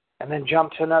 and then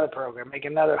jump to another program, make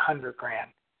another $100,000.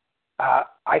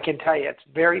 I can tell you,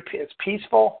 it's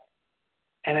peaceful.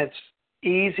 And it's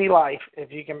easy life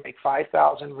if you can make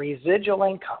 $5,000 residual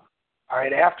income, all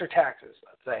right, after taxes,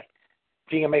 let's say.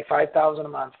 If you can make $5,000 a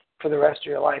month for the rest of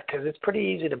your life, because it's pretty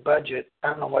easy to budget. I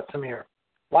don't know what some of your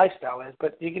lifestyle is,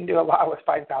 but you can do a lot with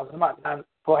 $5,000 a month. Now,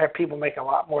 we'll have people make a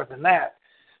lot more than that,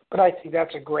 but I think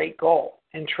that's a great goal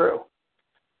and true.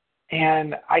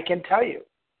 And I can tell you,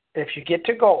 if you get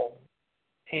to goal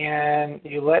and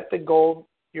you let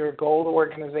your gold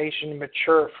organization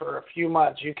mature for a few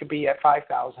months, you could be at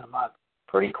 $5,000 a month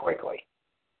pretty quickly.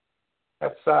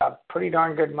 That's pretty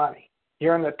darn good money.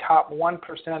 You're in the top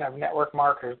 1% of network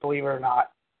marketers, believe it or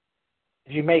not.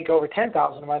 If you make over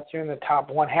 $10,000 a month, you're in the top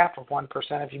 0.5% of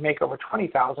 1%. If you make over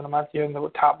 $20,000 a month, you're in the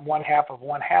top 0.5% of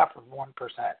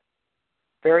 1%.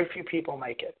 Very few people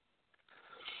make it.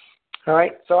 All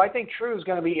right, so I think TRU is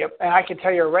going to be, and I can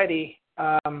tell you already,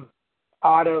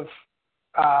 out of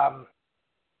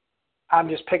I'm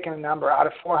just picking a number. Out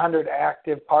of 400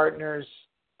 active partners,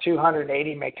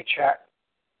 280 make a check.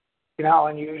 You know how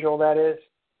unusual that is?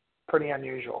 Pretty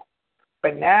unusual.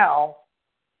 But now,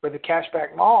 with the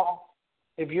Cashback Mall,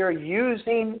 if you're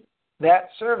using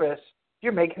that service,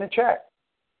 you're making a check.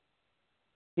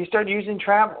 You start using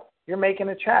travel, you're making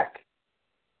a check.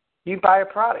 You buy a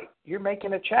product, you're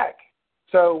making a check.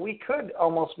 So we could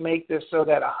almost make this so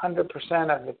that 100%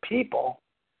 of the people,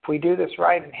 if we do this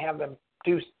right and have them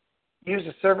use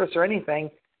a service or anything,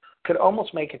 could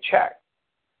almost make a check.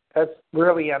 That's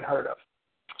really unheard of.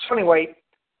 So anyway,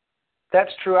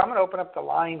 that's true. I'm going to open up the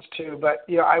lines too, but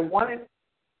I want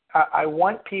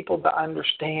people to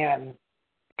understand,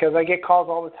 because I get calls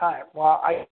all the time. Well,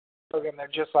 I program, they're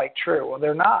just like TRU. Well,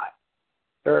 they're not.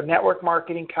 They're a network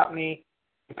marketing company.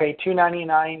 You pay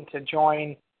 $299 to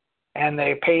join, and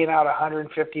they're paying out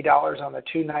 $150 on the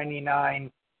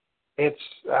 $299. It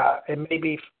may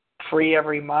be free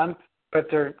every month, but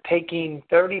they're taking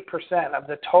 30% of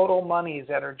the total monies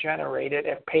that are generated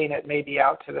and paying it maybe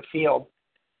out to the field.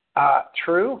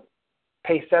 TRU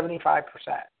pays 75%.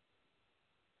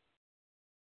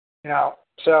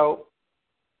 So,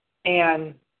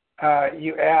 and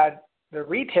you add the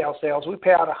retail sales, we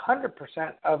pay out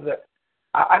 100% of the.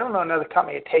 I don't know another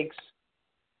company that takes,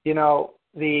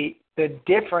 the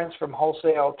difference from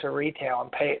wholesale to retail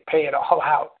and pay it all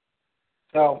out.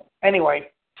 So anyway.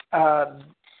 I'm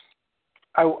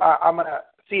going to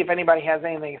see if anybody has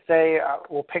anything to say.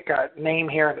 We'll pick a name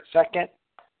here in a second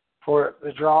for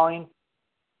the drawing.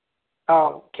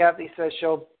 Oh, Kathy says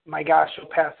she'll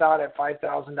pass out at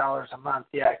 $5,000 a month.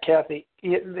 Yeah, Kathy,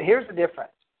 here's the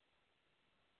difference.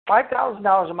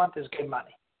 $5,000 a month is good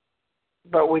money.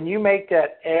 But when you make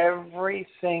that every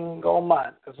single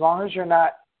month, as long as you're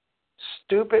not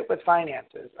stupid with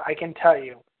finances, I can tell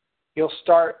you, you'll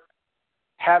start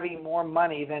having more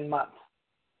money than month.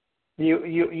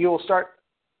 You'll start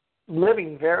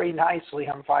living very nicely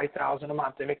on $5,000 a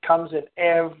month if it comes in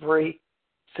every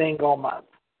single month.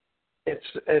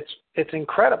 It's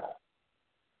incredible.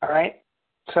 All right.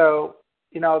 So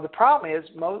the problem is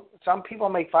some people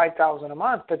make $5,000 a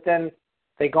month, but then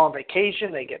they go on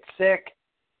vacation, they get sick,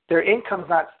 their income's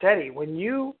not steady. When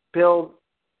you build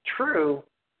TRU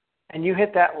and you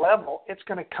hit that level, it's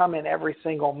going to come in every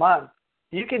single month.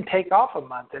 You can take off a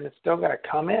month and it's still going to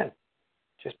come in.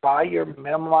 Just buy your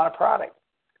minimum amount of product.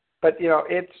 But,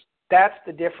 that's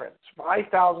the difference.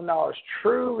 $5,000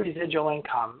 true residual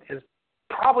income is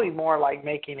probably more like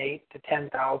making $8,000 to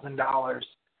 $10,000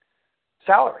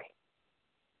 salary,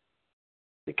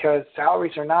 because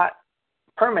salaries are not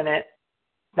permanent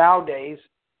nowadays,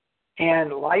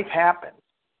 and life happens.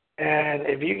 And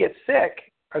if you get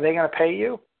sick, are they going to pay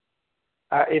you?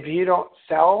 If you don't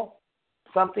sell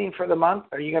something for the month,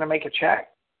 are you going to make a check?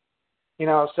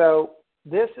 So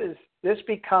this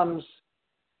becomes.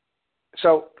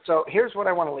 So here's what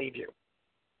I want to leave you.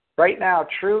 Right now,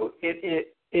 TRU,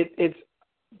 it's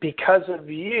because of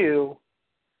you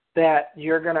that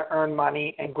you're going to earn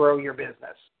money and grow your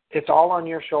business. It's all on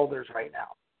your shoulders right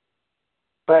now.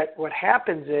 But what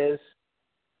happens is,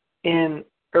 in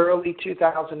early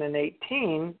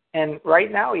 2018, and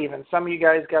right now even, some of you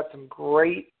guys got some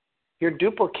great, you're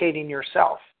duplicating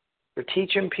yourself. You're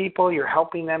teaching people, you're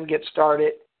helping them get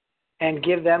started, and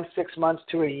give them 6 months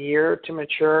to a year to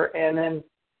mature, and then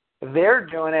they're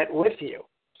doing it with you.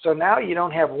 So now you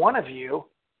don't have one of you.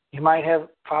 You might have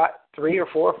 3 or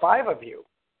 4 or 5 of you.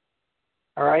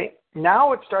 All right?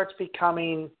 Now it starts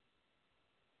becoming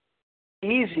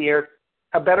easier,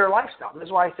 a better lifestyle. This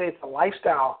is why I say it's a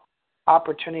lifestyle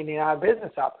opportunity, not a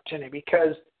business opportunity,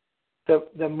 because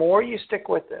the more you stick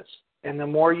with this and the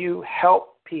more you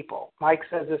help people, Mike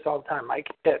says this all the time, Mike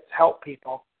Pitts, help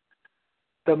people,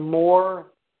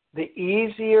 the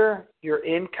easier your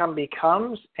income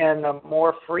becomes and the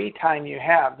more free time you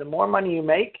have. The more money you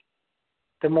make,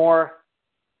 the more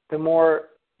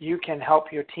you can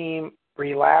help your team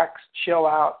relax, chill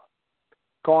out,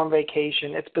 go on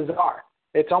vacation. It's bizarre.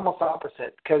 It's almost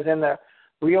opposite, because in the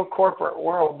real corporate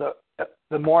world,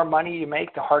 the more money you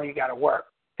make, the harder you got to work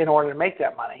in order to make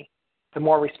that money. The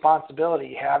more responsibility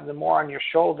you have, the more on your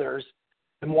shoulders,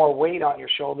 the more weight on your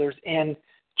shoulders. And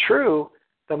TRU,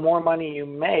 the more money you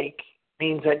make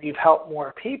means that you've helped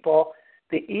more people,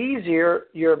 the easier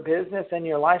your business and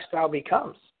your lifestyle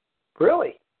becomes,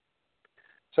 really.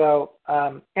 So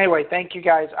anyway, thank you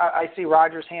guys. I see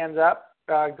Roger's hands up.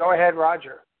 Go ahead,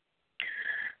 Roger.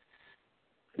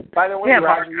 By the way,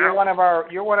 Roger, you're one of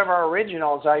our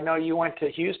originals. I know you went to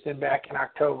Houston back in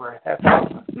October. That's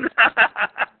awesome.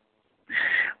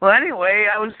 Well, anyway,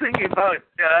 I was thinking about,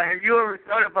 have you ever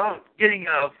thought about getting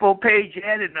a full-page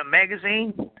ad in a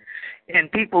magazine?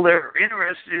 And people that are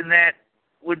interested in that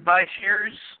would buy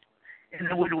shares, and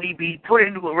then would we be put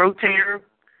into a rotator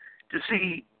to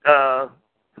see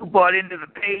who bought into the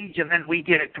page, and then we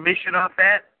get a commission off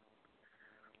that?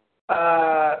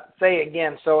 Say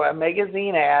again, so a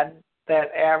magazine ad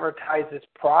that advertises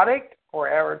product or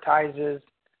advertises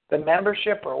the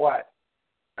membership or what?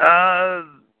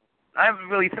 I haven't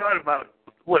really thought about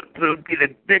what would be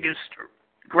the biggest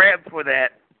grab for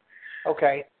that.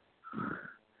 Okay.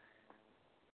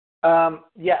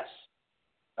 Yes.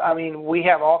 I mean, we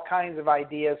have all kinds of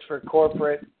ideas for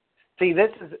corporate. See,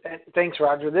 thanks,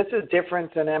 Roger. This is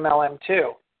different than MLM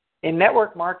too. In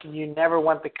network marketing, you never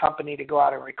want the company to go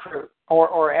out and recruit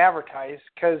or advertise,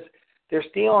 because they're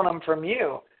stealing them from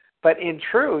you. But in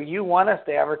TRU, you want us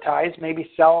to advertise,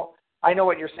 maybe sell. I know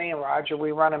what you're saying, Roger.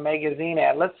 We run a magazine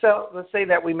ad. Let's say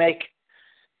that we make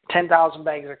 10,000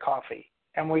 bags of coffee,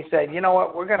 and we said, you know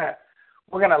what, we're gonna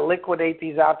liquidate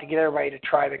these out to get everybody to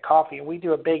try the coffee, and we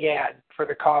do a big ad for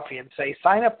the coffee and say,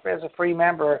 sign up as a free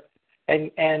member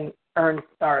and earn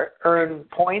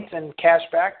points and cash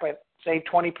back, but save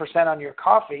 20% on your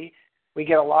coffee. We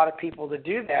get a lot of people to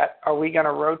do that. Are we going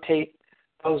to rotate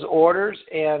those orders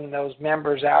and those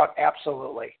members out?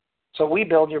 Absolutely. So we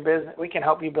build your business. We can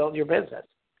help you build your business.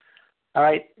 All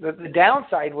right. The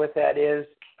downside with that is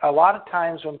a lot of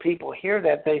times when people hear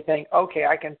that, they think, okay,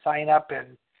 I can sign up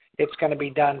and it's going to be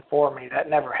done for me.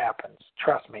 That never happens.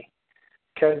 Trust me.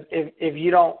 Because if you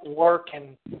don't work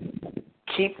and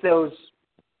keep those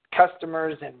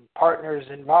customers and partners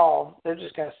involved, they're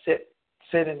just going to sit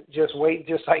and just wait,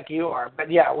 just like you are.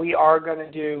 But yeah, we are going to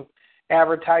do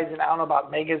advertising. I don't know about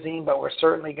magazine, but we're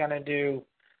certainly going to do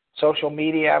social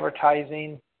media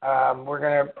advertising. We're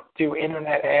going to do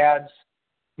internet ads,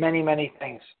 many, many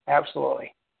things.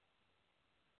 Absolutely.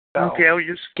 So okay, I'll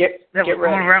just get ready.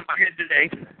 Going around my head today.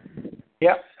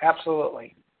 Yep,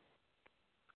 absolutely.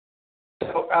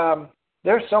 So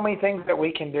there's so many things that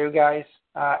we can do, guys.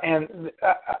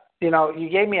 You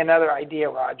gave me another idea,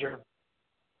 Roger.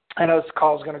 I know this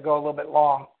call is going to go a little bit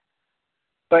long,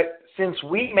 but since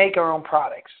we make our own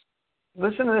products,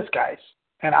 listen to this, guys,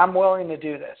 and I'm willing to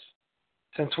do this.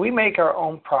 Since we make our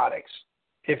own products,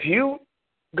 if you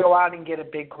go out and get a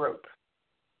big group,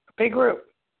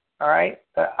 all right?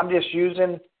 I'm just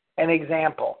using an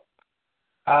example.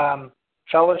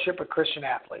 Fellowship of Christian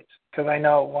Athletes, because I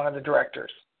know one of the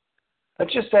directors.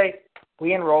 Let's just say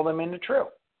we enroll them into TRU.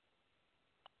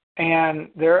 And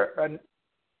they're a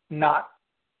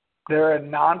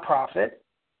nonprofit,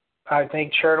 I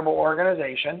think charitable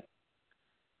organization,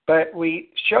 but we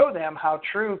show them how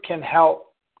TRU can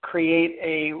help create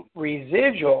a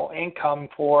residual income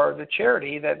for the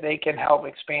charity that they can help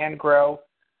expand, grow,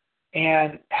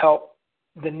 and help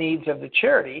the needs of the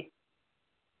charity.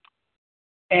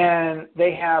 And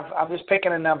they have, I'm just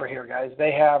picking a number here, guys.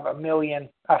 They have let's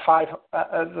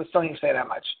don't even say that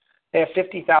much. They have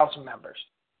 50,000 members.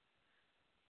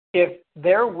 If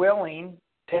they're willing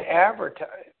to advertise,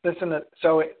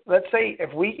 so let's say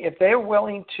if they're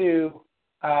willing to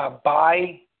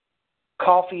buy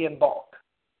coffee in bulk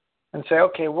and say,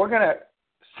 okay, we're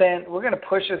going to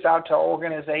push this out to our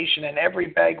organization, and every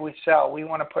bag we sell, we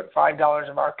want to put $5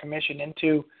 of our commission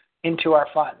into our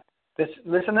fund.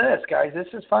 Listen to this, guys. This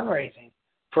is fundraising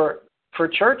for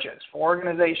churches, for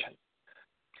organizations.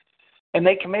 and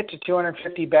they commit to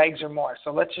 250 bags or more.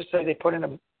 So let's just say they put in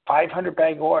a 500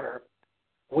 bag order.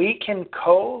 We can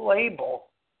co-label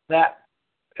that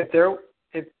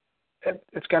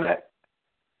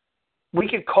we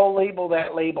could co-label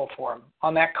that label for them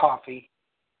on that coffee,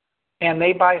 and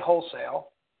they buy wholesale.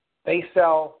 They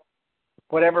sell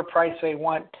whatever price they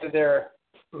want to their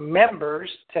members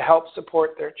to help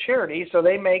support their charity. So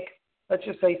they make, let's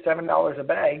just say, $7 a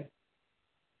bag.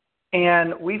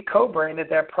 And we've co-branded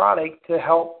that product to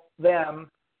help them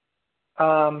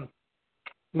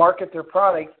market their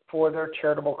product for their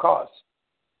charitable cause.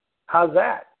 How's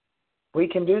that? We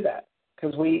can do that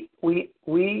because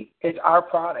it's our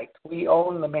product. We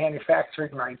own the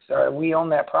manufacturing rights. We own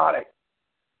that product.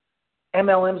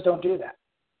 MLMs don't do that.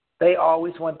 They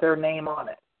always want their name on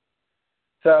it.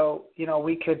 So,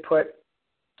 we could put,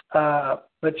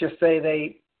 let's just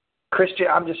say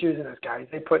I'm just using this, guys.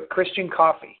 They put Christian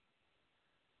Coffee,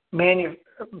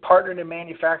 partnered and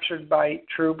manufactured by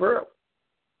TRU Brew.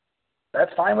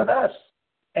 That's fine with us.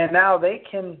 And now they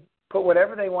can put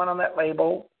whatever they want on that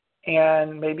label,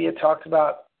 and maybe it talks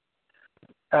about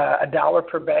 $1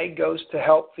 per bag goes to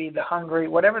help feed the hungry,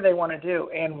 whatever they want to do.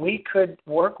 And we could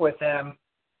work with them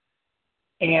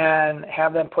and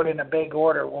have them put in a big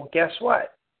order. Well, guess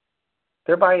what?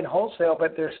 They're buying wholesale,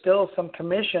 but there's still some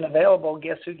commission available.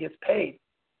 Guess who gets paid?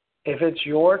 If it's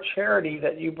your charity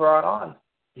that you brought on,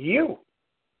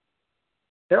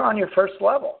 they're on your first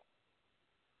level.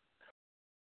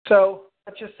 So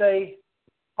let's just say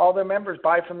all their members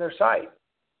buy from their site,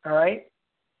 all right?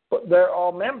 They're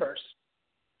all members.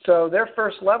 So their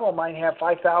first level might have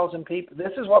 5,000 people.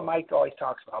 This is what Mike always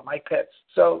talks about, Mike Pitts.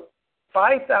 So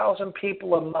 5,000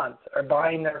 people a month are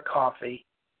buying their coffee,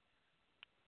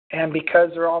 and because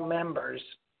they're all members,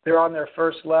 they're on their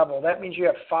first level. That means you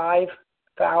have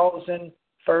 5,000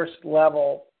 first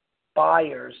level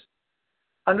buyers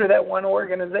under that one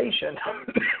organization.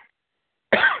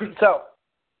 So,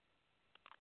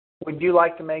 would you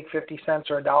like to make 50 cents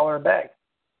or $1 a bag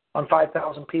on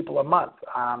 5,000 people a month?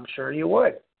 I'm sure you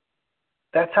would.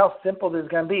 That's how simple this is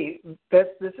going to be. This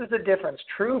is the difference.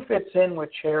 TRU fits in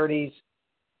with charities,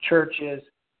 churches,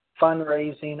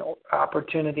 fundraising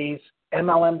opportunities.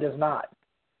 MLM does not.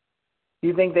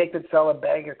 You think they could sell a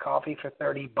bag of coffee for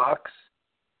 $30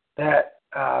 that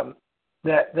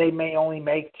they may only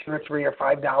make $2 or $3 or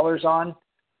 $5 on,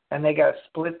 and they got to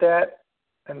split that,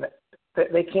 and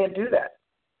they can't do that.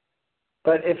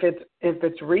 But if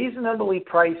it's reasonably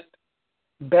priced,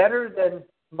 better than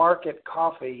market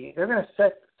coffee, they're going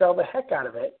to sell the heck out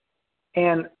of it,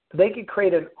 and they could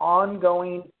create an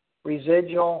ongoing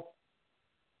residual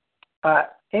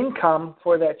income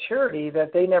for that charity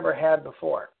that they never had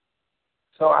before.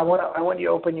 So I want you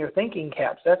to open your thinking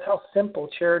caps. That's how simple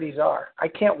charities are. I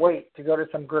can't wait to go to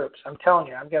some groups. I'm telling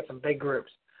you, I've got some big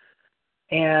groups,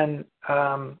 and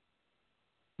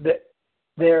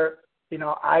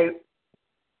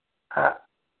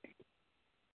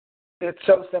it's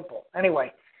so simple.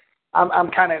 Anyway,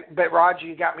 but Roger,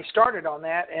 you got me started on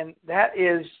that, and that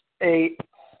is a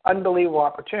unbelievable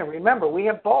opportunity. Remember, we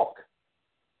have bulk.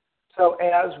 So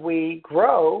as we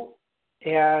grow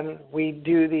and we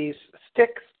do these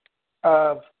sticks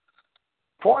of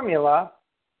formula,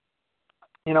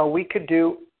 we could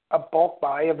do a bulk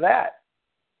buy of that.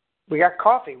 We got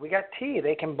coffee. We got tea.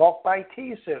 They can bulk buy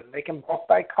tea soon. They can bulk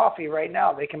buy coffee right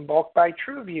now. They can bulk buy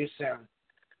TrueView soon.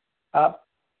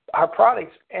 Our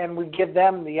products, and we give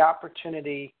them the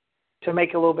opportunity to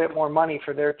make a little bit more money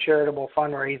for their charitable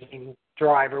fundraising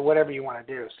drive or whatever you want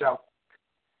to do. So,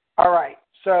 all right.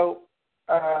 So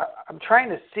I'm trying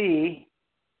to see.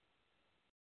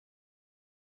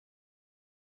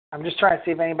 I'm just trying to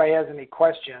see if anybody has any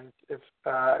questions.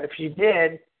 If you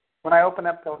did, when I open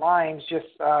up the lines, just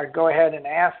go ahead and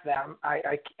ask them.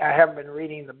 I haven't been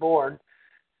reading the board,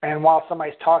 and while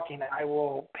somebody's talking, I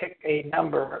will pick a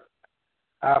number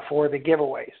for the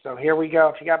giveaway. So here we go.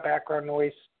 If you got background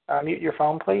noise, mute your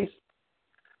phone, please.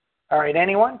 All right,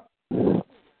 anyone?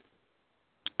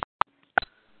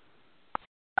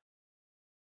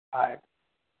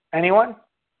 Anyone?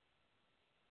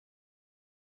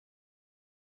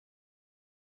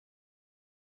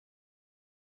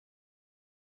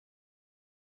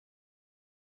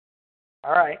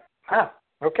 All right.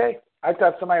 Okay. I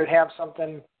thought somebody would have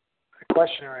something, a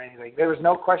question or anything. There was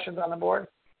no questions on the board?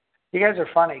 You guys are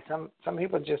funny. Some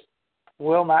people just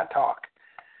will not talk.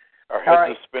 Our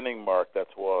head's a spinning, Mark. That's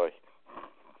why.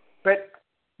 But,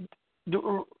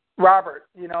 Robert,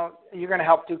 you're going to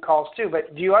help do calls too,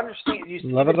 but do you understand? Do you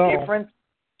see the difference?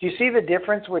 Do you see the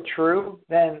difference with TRU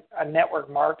than a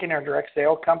network marketing or direct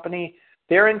sale company?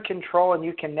 They're in control, and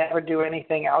you can never do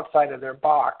anything outside of their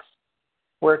box.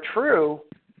 Where TRU,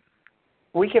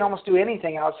 we can almost do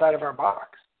anything outside of our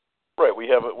box. Right. We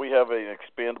have an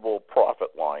expandable profit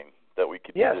line that we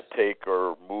can either take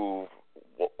or move,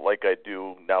 like I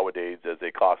do nowadays as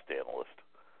a cost analyst.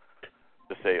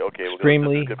 To say, okay, this is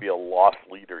going to be a loss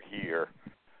leader here,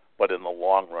 but in the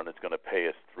long run, it's going to pay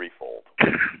us threefold.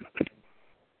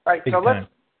 Right. So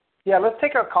let's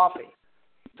take our coffee.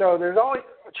 So there's always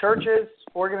churches,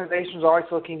 organizations always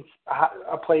looking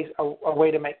a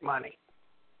way to make money.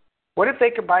 What if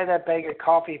they could buy that bag of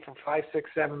coffee for $5, $6,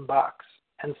 $7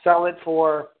 and sell it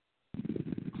for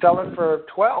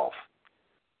 12?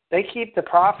 They keep the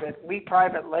profit. We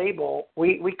private label.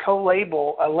 We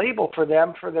co-label a label for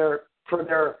them for their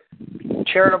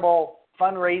charitable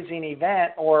fundraising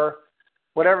event or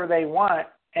whatever they want.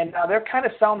 And now they're kind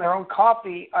of selling their own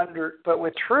coffee but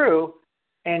with TRU,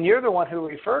 and you're the one who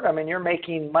referred them, and you're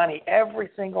making money every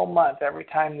single month every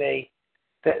time they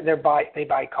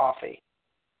buy coffee.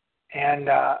 And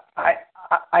I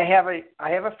have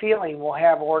a feeling we'll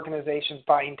have organizations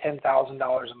buying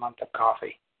 $10,000 a month of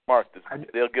coffee. Mark,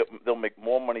 they'll make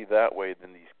more money that way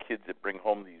than these kids that bring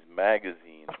home these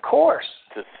magazines. Of course.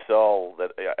 To sell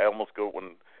that, I almost go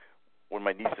when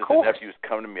my nieces and nephews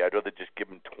come to me, I'd rather just give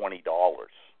them $20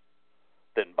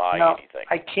 than buy anything.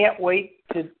 I can't wait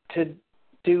to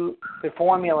do the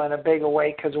formula in a bigger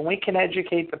way, because when we can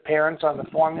educate the parents on the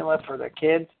formula for their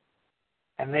kids,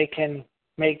 and they can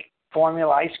make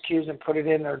formula ice cubes and put it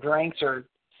in their drinks, or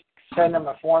send them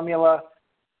a formula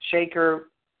shaker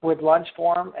with lunch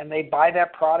for them, and they buy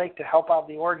that product to help out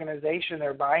the organization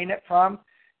they're buying it from,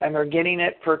 and they're getting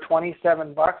it for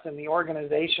 $27, and the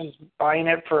organization's buying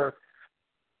it for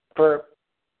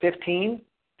 $15,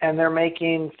 and they're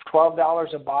making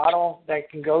 $12 a bottle that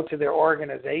can go to their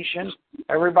organization.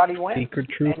 Everybody wins. Secret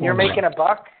TRU and you're making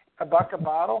 $1 a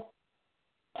bottle.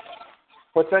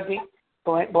 What's that,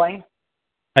 Blaine?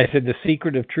 I said the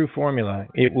secret of TRU formula.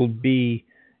 It will be.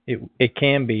 It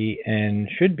can be and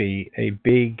should be a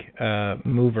big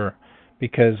mover,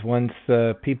 because once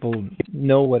people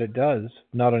know what it does,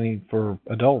 not only for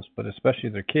adults but especially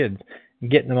their kids,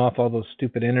 getting them off all those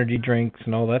stupid energy drinks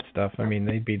and all that stuff. I mean,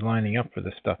 they'd be lining up for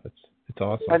this stuff. It's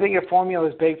awesome. I think a formula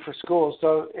is big for schools.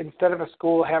 So instead of a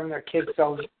school having their kids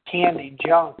sell candy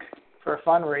junk for a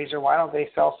fundraiser, why don't they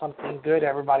sell something good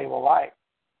everybody will like?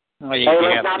 Well,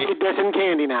 let's not be dissing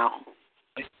candy now.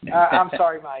 I'm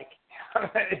sorry, Mike.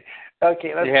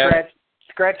 Okay, let's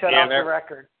scratch that off the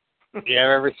record. you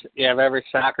have every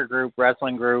soccer group,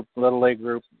 wrestling group, little league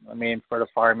group. I mean, for the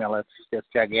formula, it's just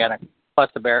gigantic. Plus,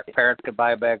 the parents could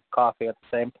buy a bag of coffee at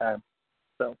the same time.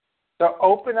 So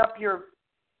open up your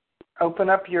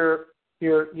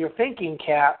thinking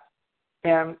cap,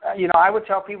 and I would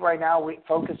tell people right now we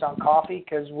focus on coffee,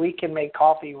 because we can make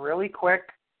coffee really quick.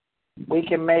 We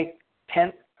can make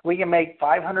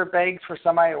 500 bags for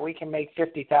somebody, or we can make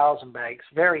 50,000 bags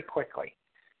very quickly.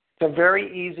 It's a very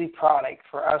easy product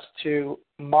for us to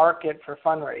market for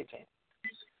fundraising.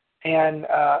 And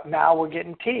now we're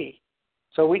getting tea.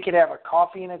 So we could have a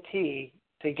coffee and a tea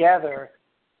together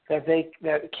that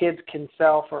kids can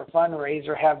sell for a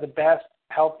fundraiser, have the best,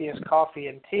 healthiest coffee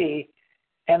and tea,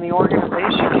 and the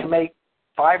organization can make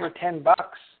 $5 or $10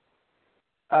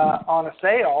 on a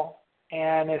sale,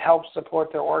 and it helps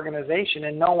support their organization,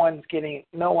 and no one's getting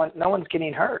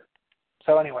hurt.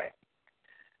 So anyway,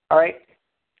 all right.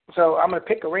 So I'm going to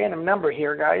pick a random number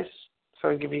here, guys. So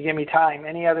if you give me time,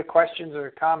 any other questions or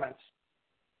comments?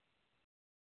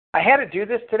 I had to do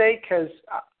this today because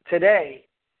today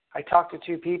I talked to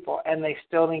 2 people and they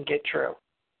still didn't get TRU.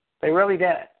 They really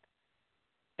didn't.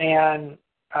 And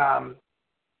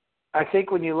I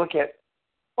think when you look at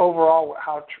overall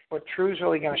what TRU is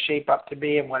really going to shape up to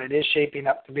be and what it is shaping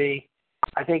up to be,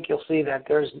 I think you'll see that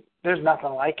there's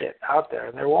nothing like it out there,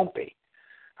 and there won't be.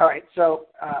 All right, so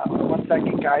 1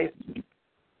 second, guys.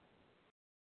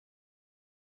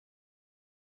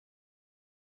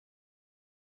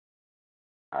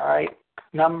 All right,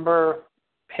 number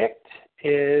picked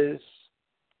is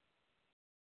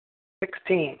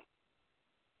 16.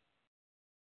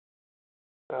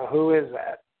 So who is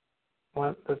that?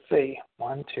 Let's see.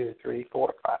 1, 2, 3,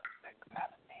 4, 5, 6,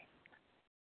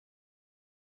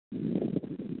 7,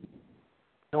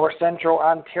 8. North Central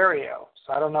Ontario.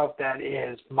 So I don't know if that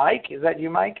is Mike. Is that you,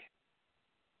 Mike?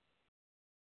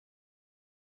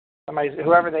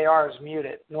 Whoever they are is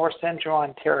muted. North Central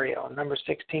Ontario, number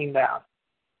 16 down.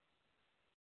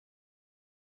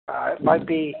 It might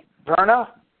be Verna,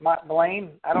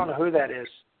 Blaine. I don't know who that is.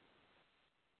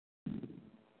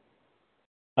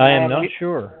 I am not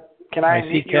sure. Can I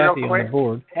see Kathy real quick? On the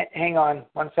board. Hang on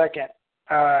 1 second.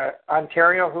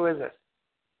 Ontario, who is it?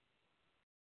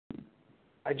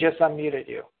 I just unmuted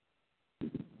you.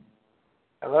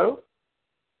 Hello?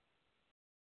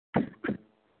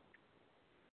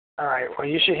 All right. Well,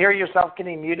 you should hear yourself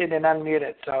getting muted and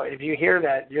unmuted. So if you hear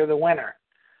that, you're the winner.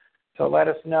 So let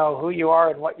us know who you are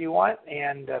and what you want.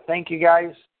 And thank you,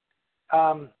 guys.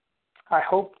 I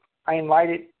hope I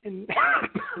enlightened.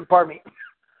 Pardon me.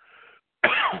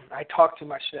 I talked too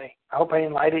much today. I hope I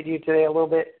enlightened you today a little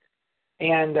bit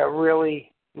and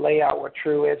really lay out what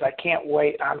TRU is. I can't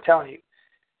wait. I'm telling you,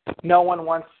 no one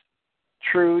wants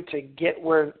TRU to get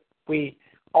where we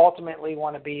ultimately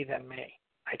want to be than me.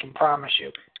 I can promise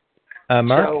you.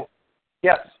 Mark? So,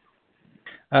 yes.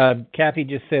 Kathy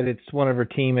just said it's one of her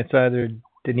team. It's either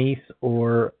Denise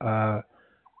or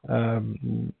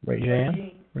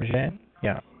Rajan?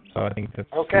 Yeah. So I think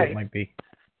that's okay. Who it might be.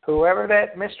 Whoever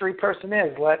that mystery person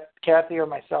is, let Kathy or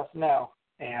myself know,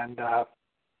 and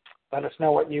let us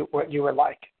know what you would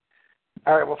like.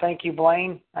 All right. Well, thank you,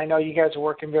 Blaine. I know you guys are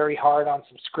working very hard on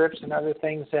some scripts and other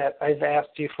things that I've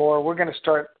asked you for. We're going to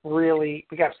start really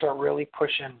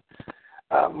pushing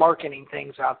marketing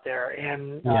things out there,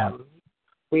 and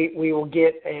we will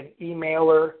get an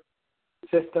emailer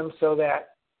system so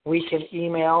that we can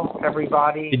email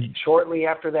everybody shortly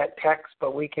after that text,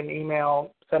 but we can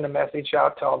send a message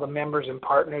out to all the members and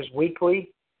partners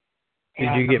weekly.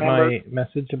 Did you get my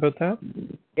message about that?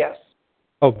 Yes.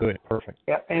 Oh, good. Perfect.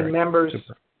 Yeah, and Great. members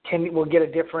Super. will get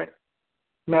a different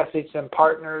message than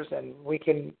partners, and we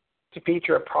can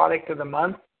feature a product of the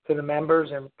month to the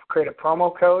members and create a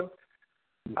promo code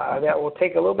that will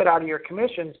take a little bit out of your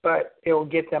commissions, but it will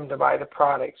get them to buy the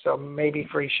product. So maybe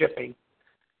free shipping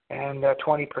and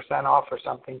 20% off or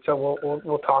something. So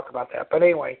we'll talk about that. But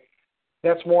anyway,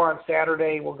 that's more on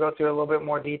Saturday. We'll go through a little bit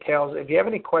more details. If you have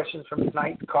any questions from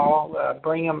tonight's call,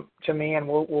 bring them to me, and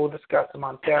we'll discuss them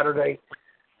on Saturday.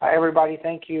 Everybody,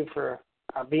 thank you for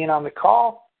being on the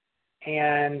call,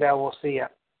 and we'll see you.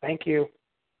 Thank you.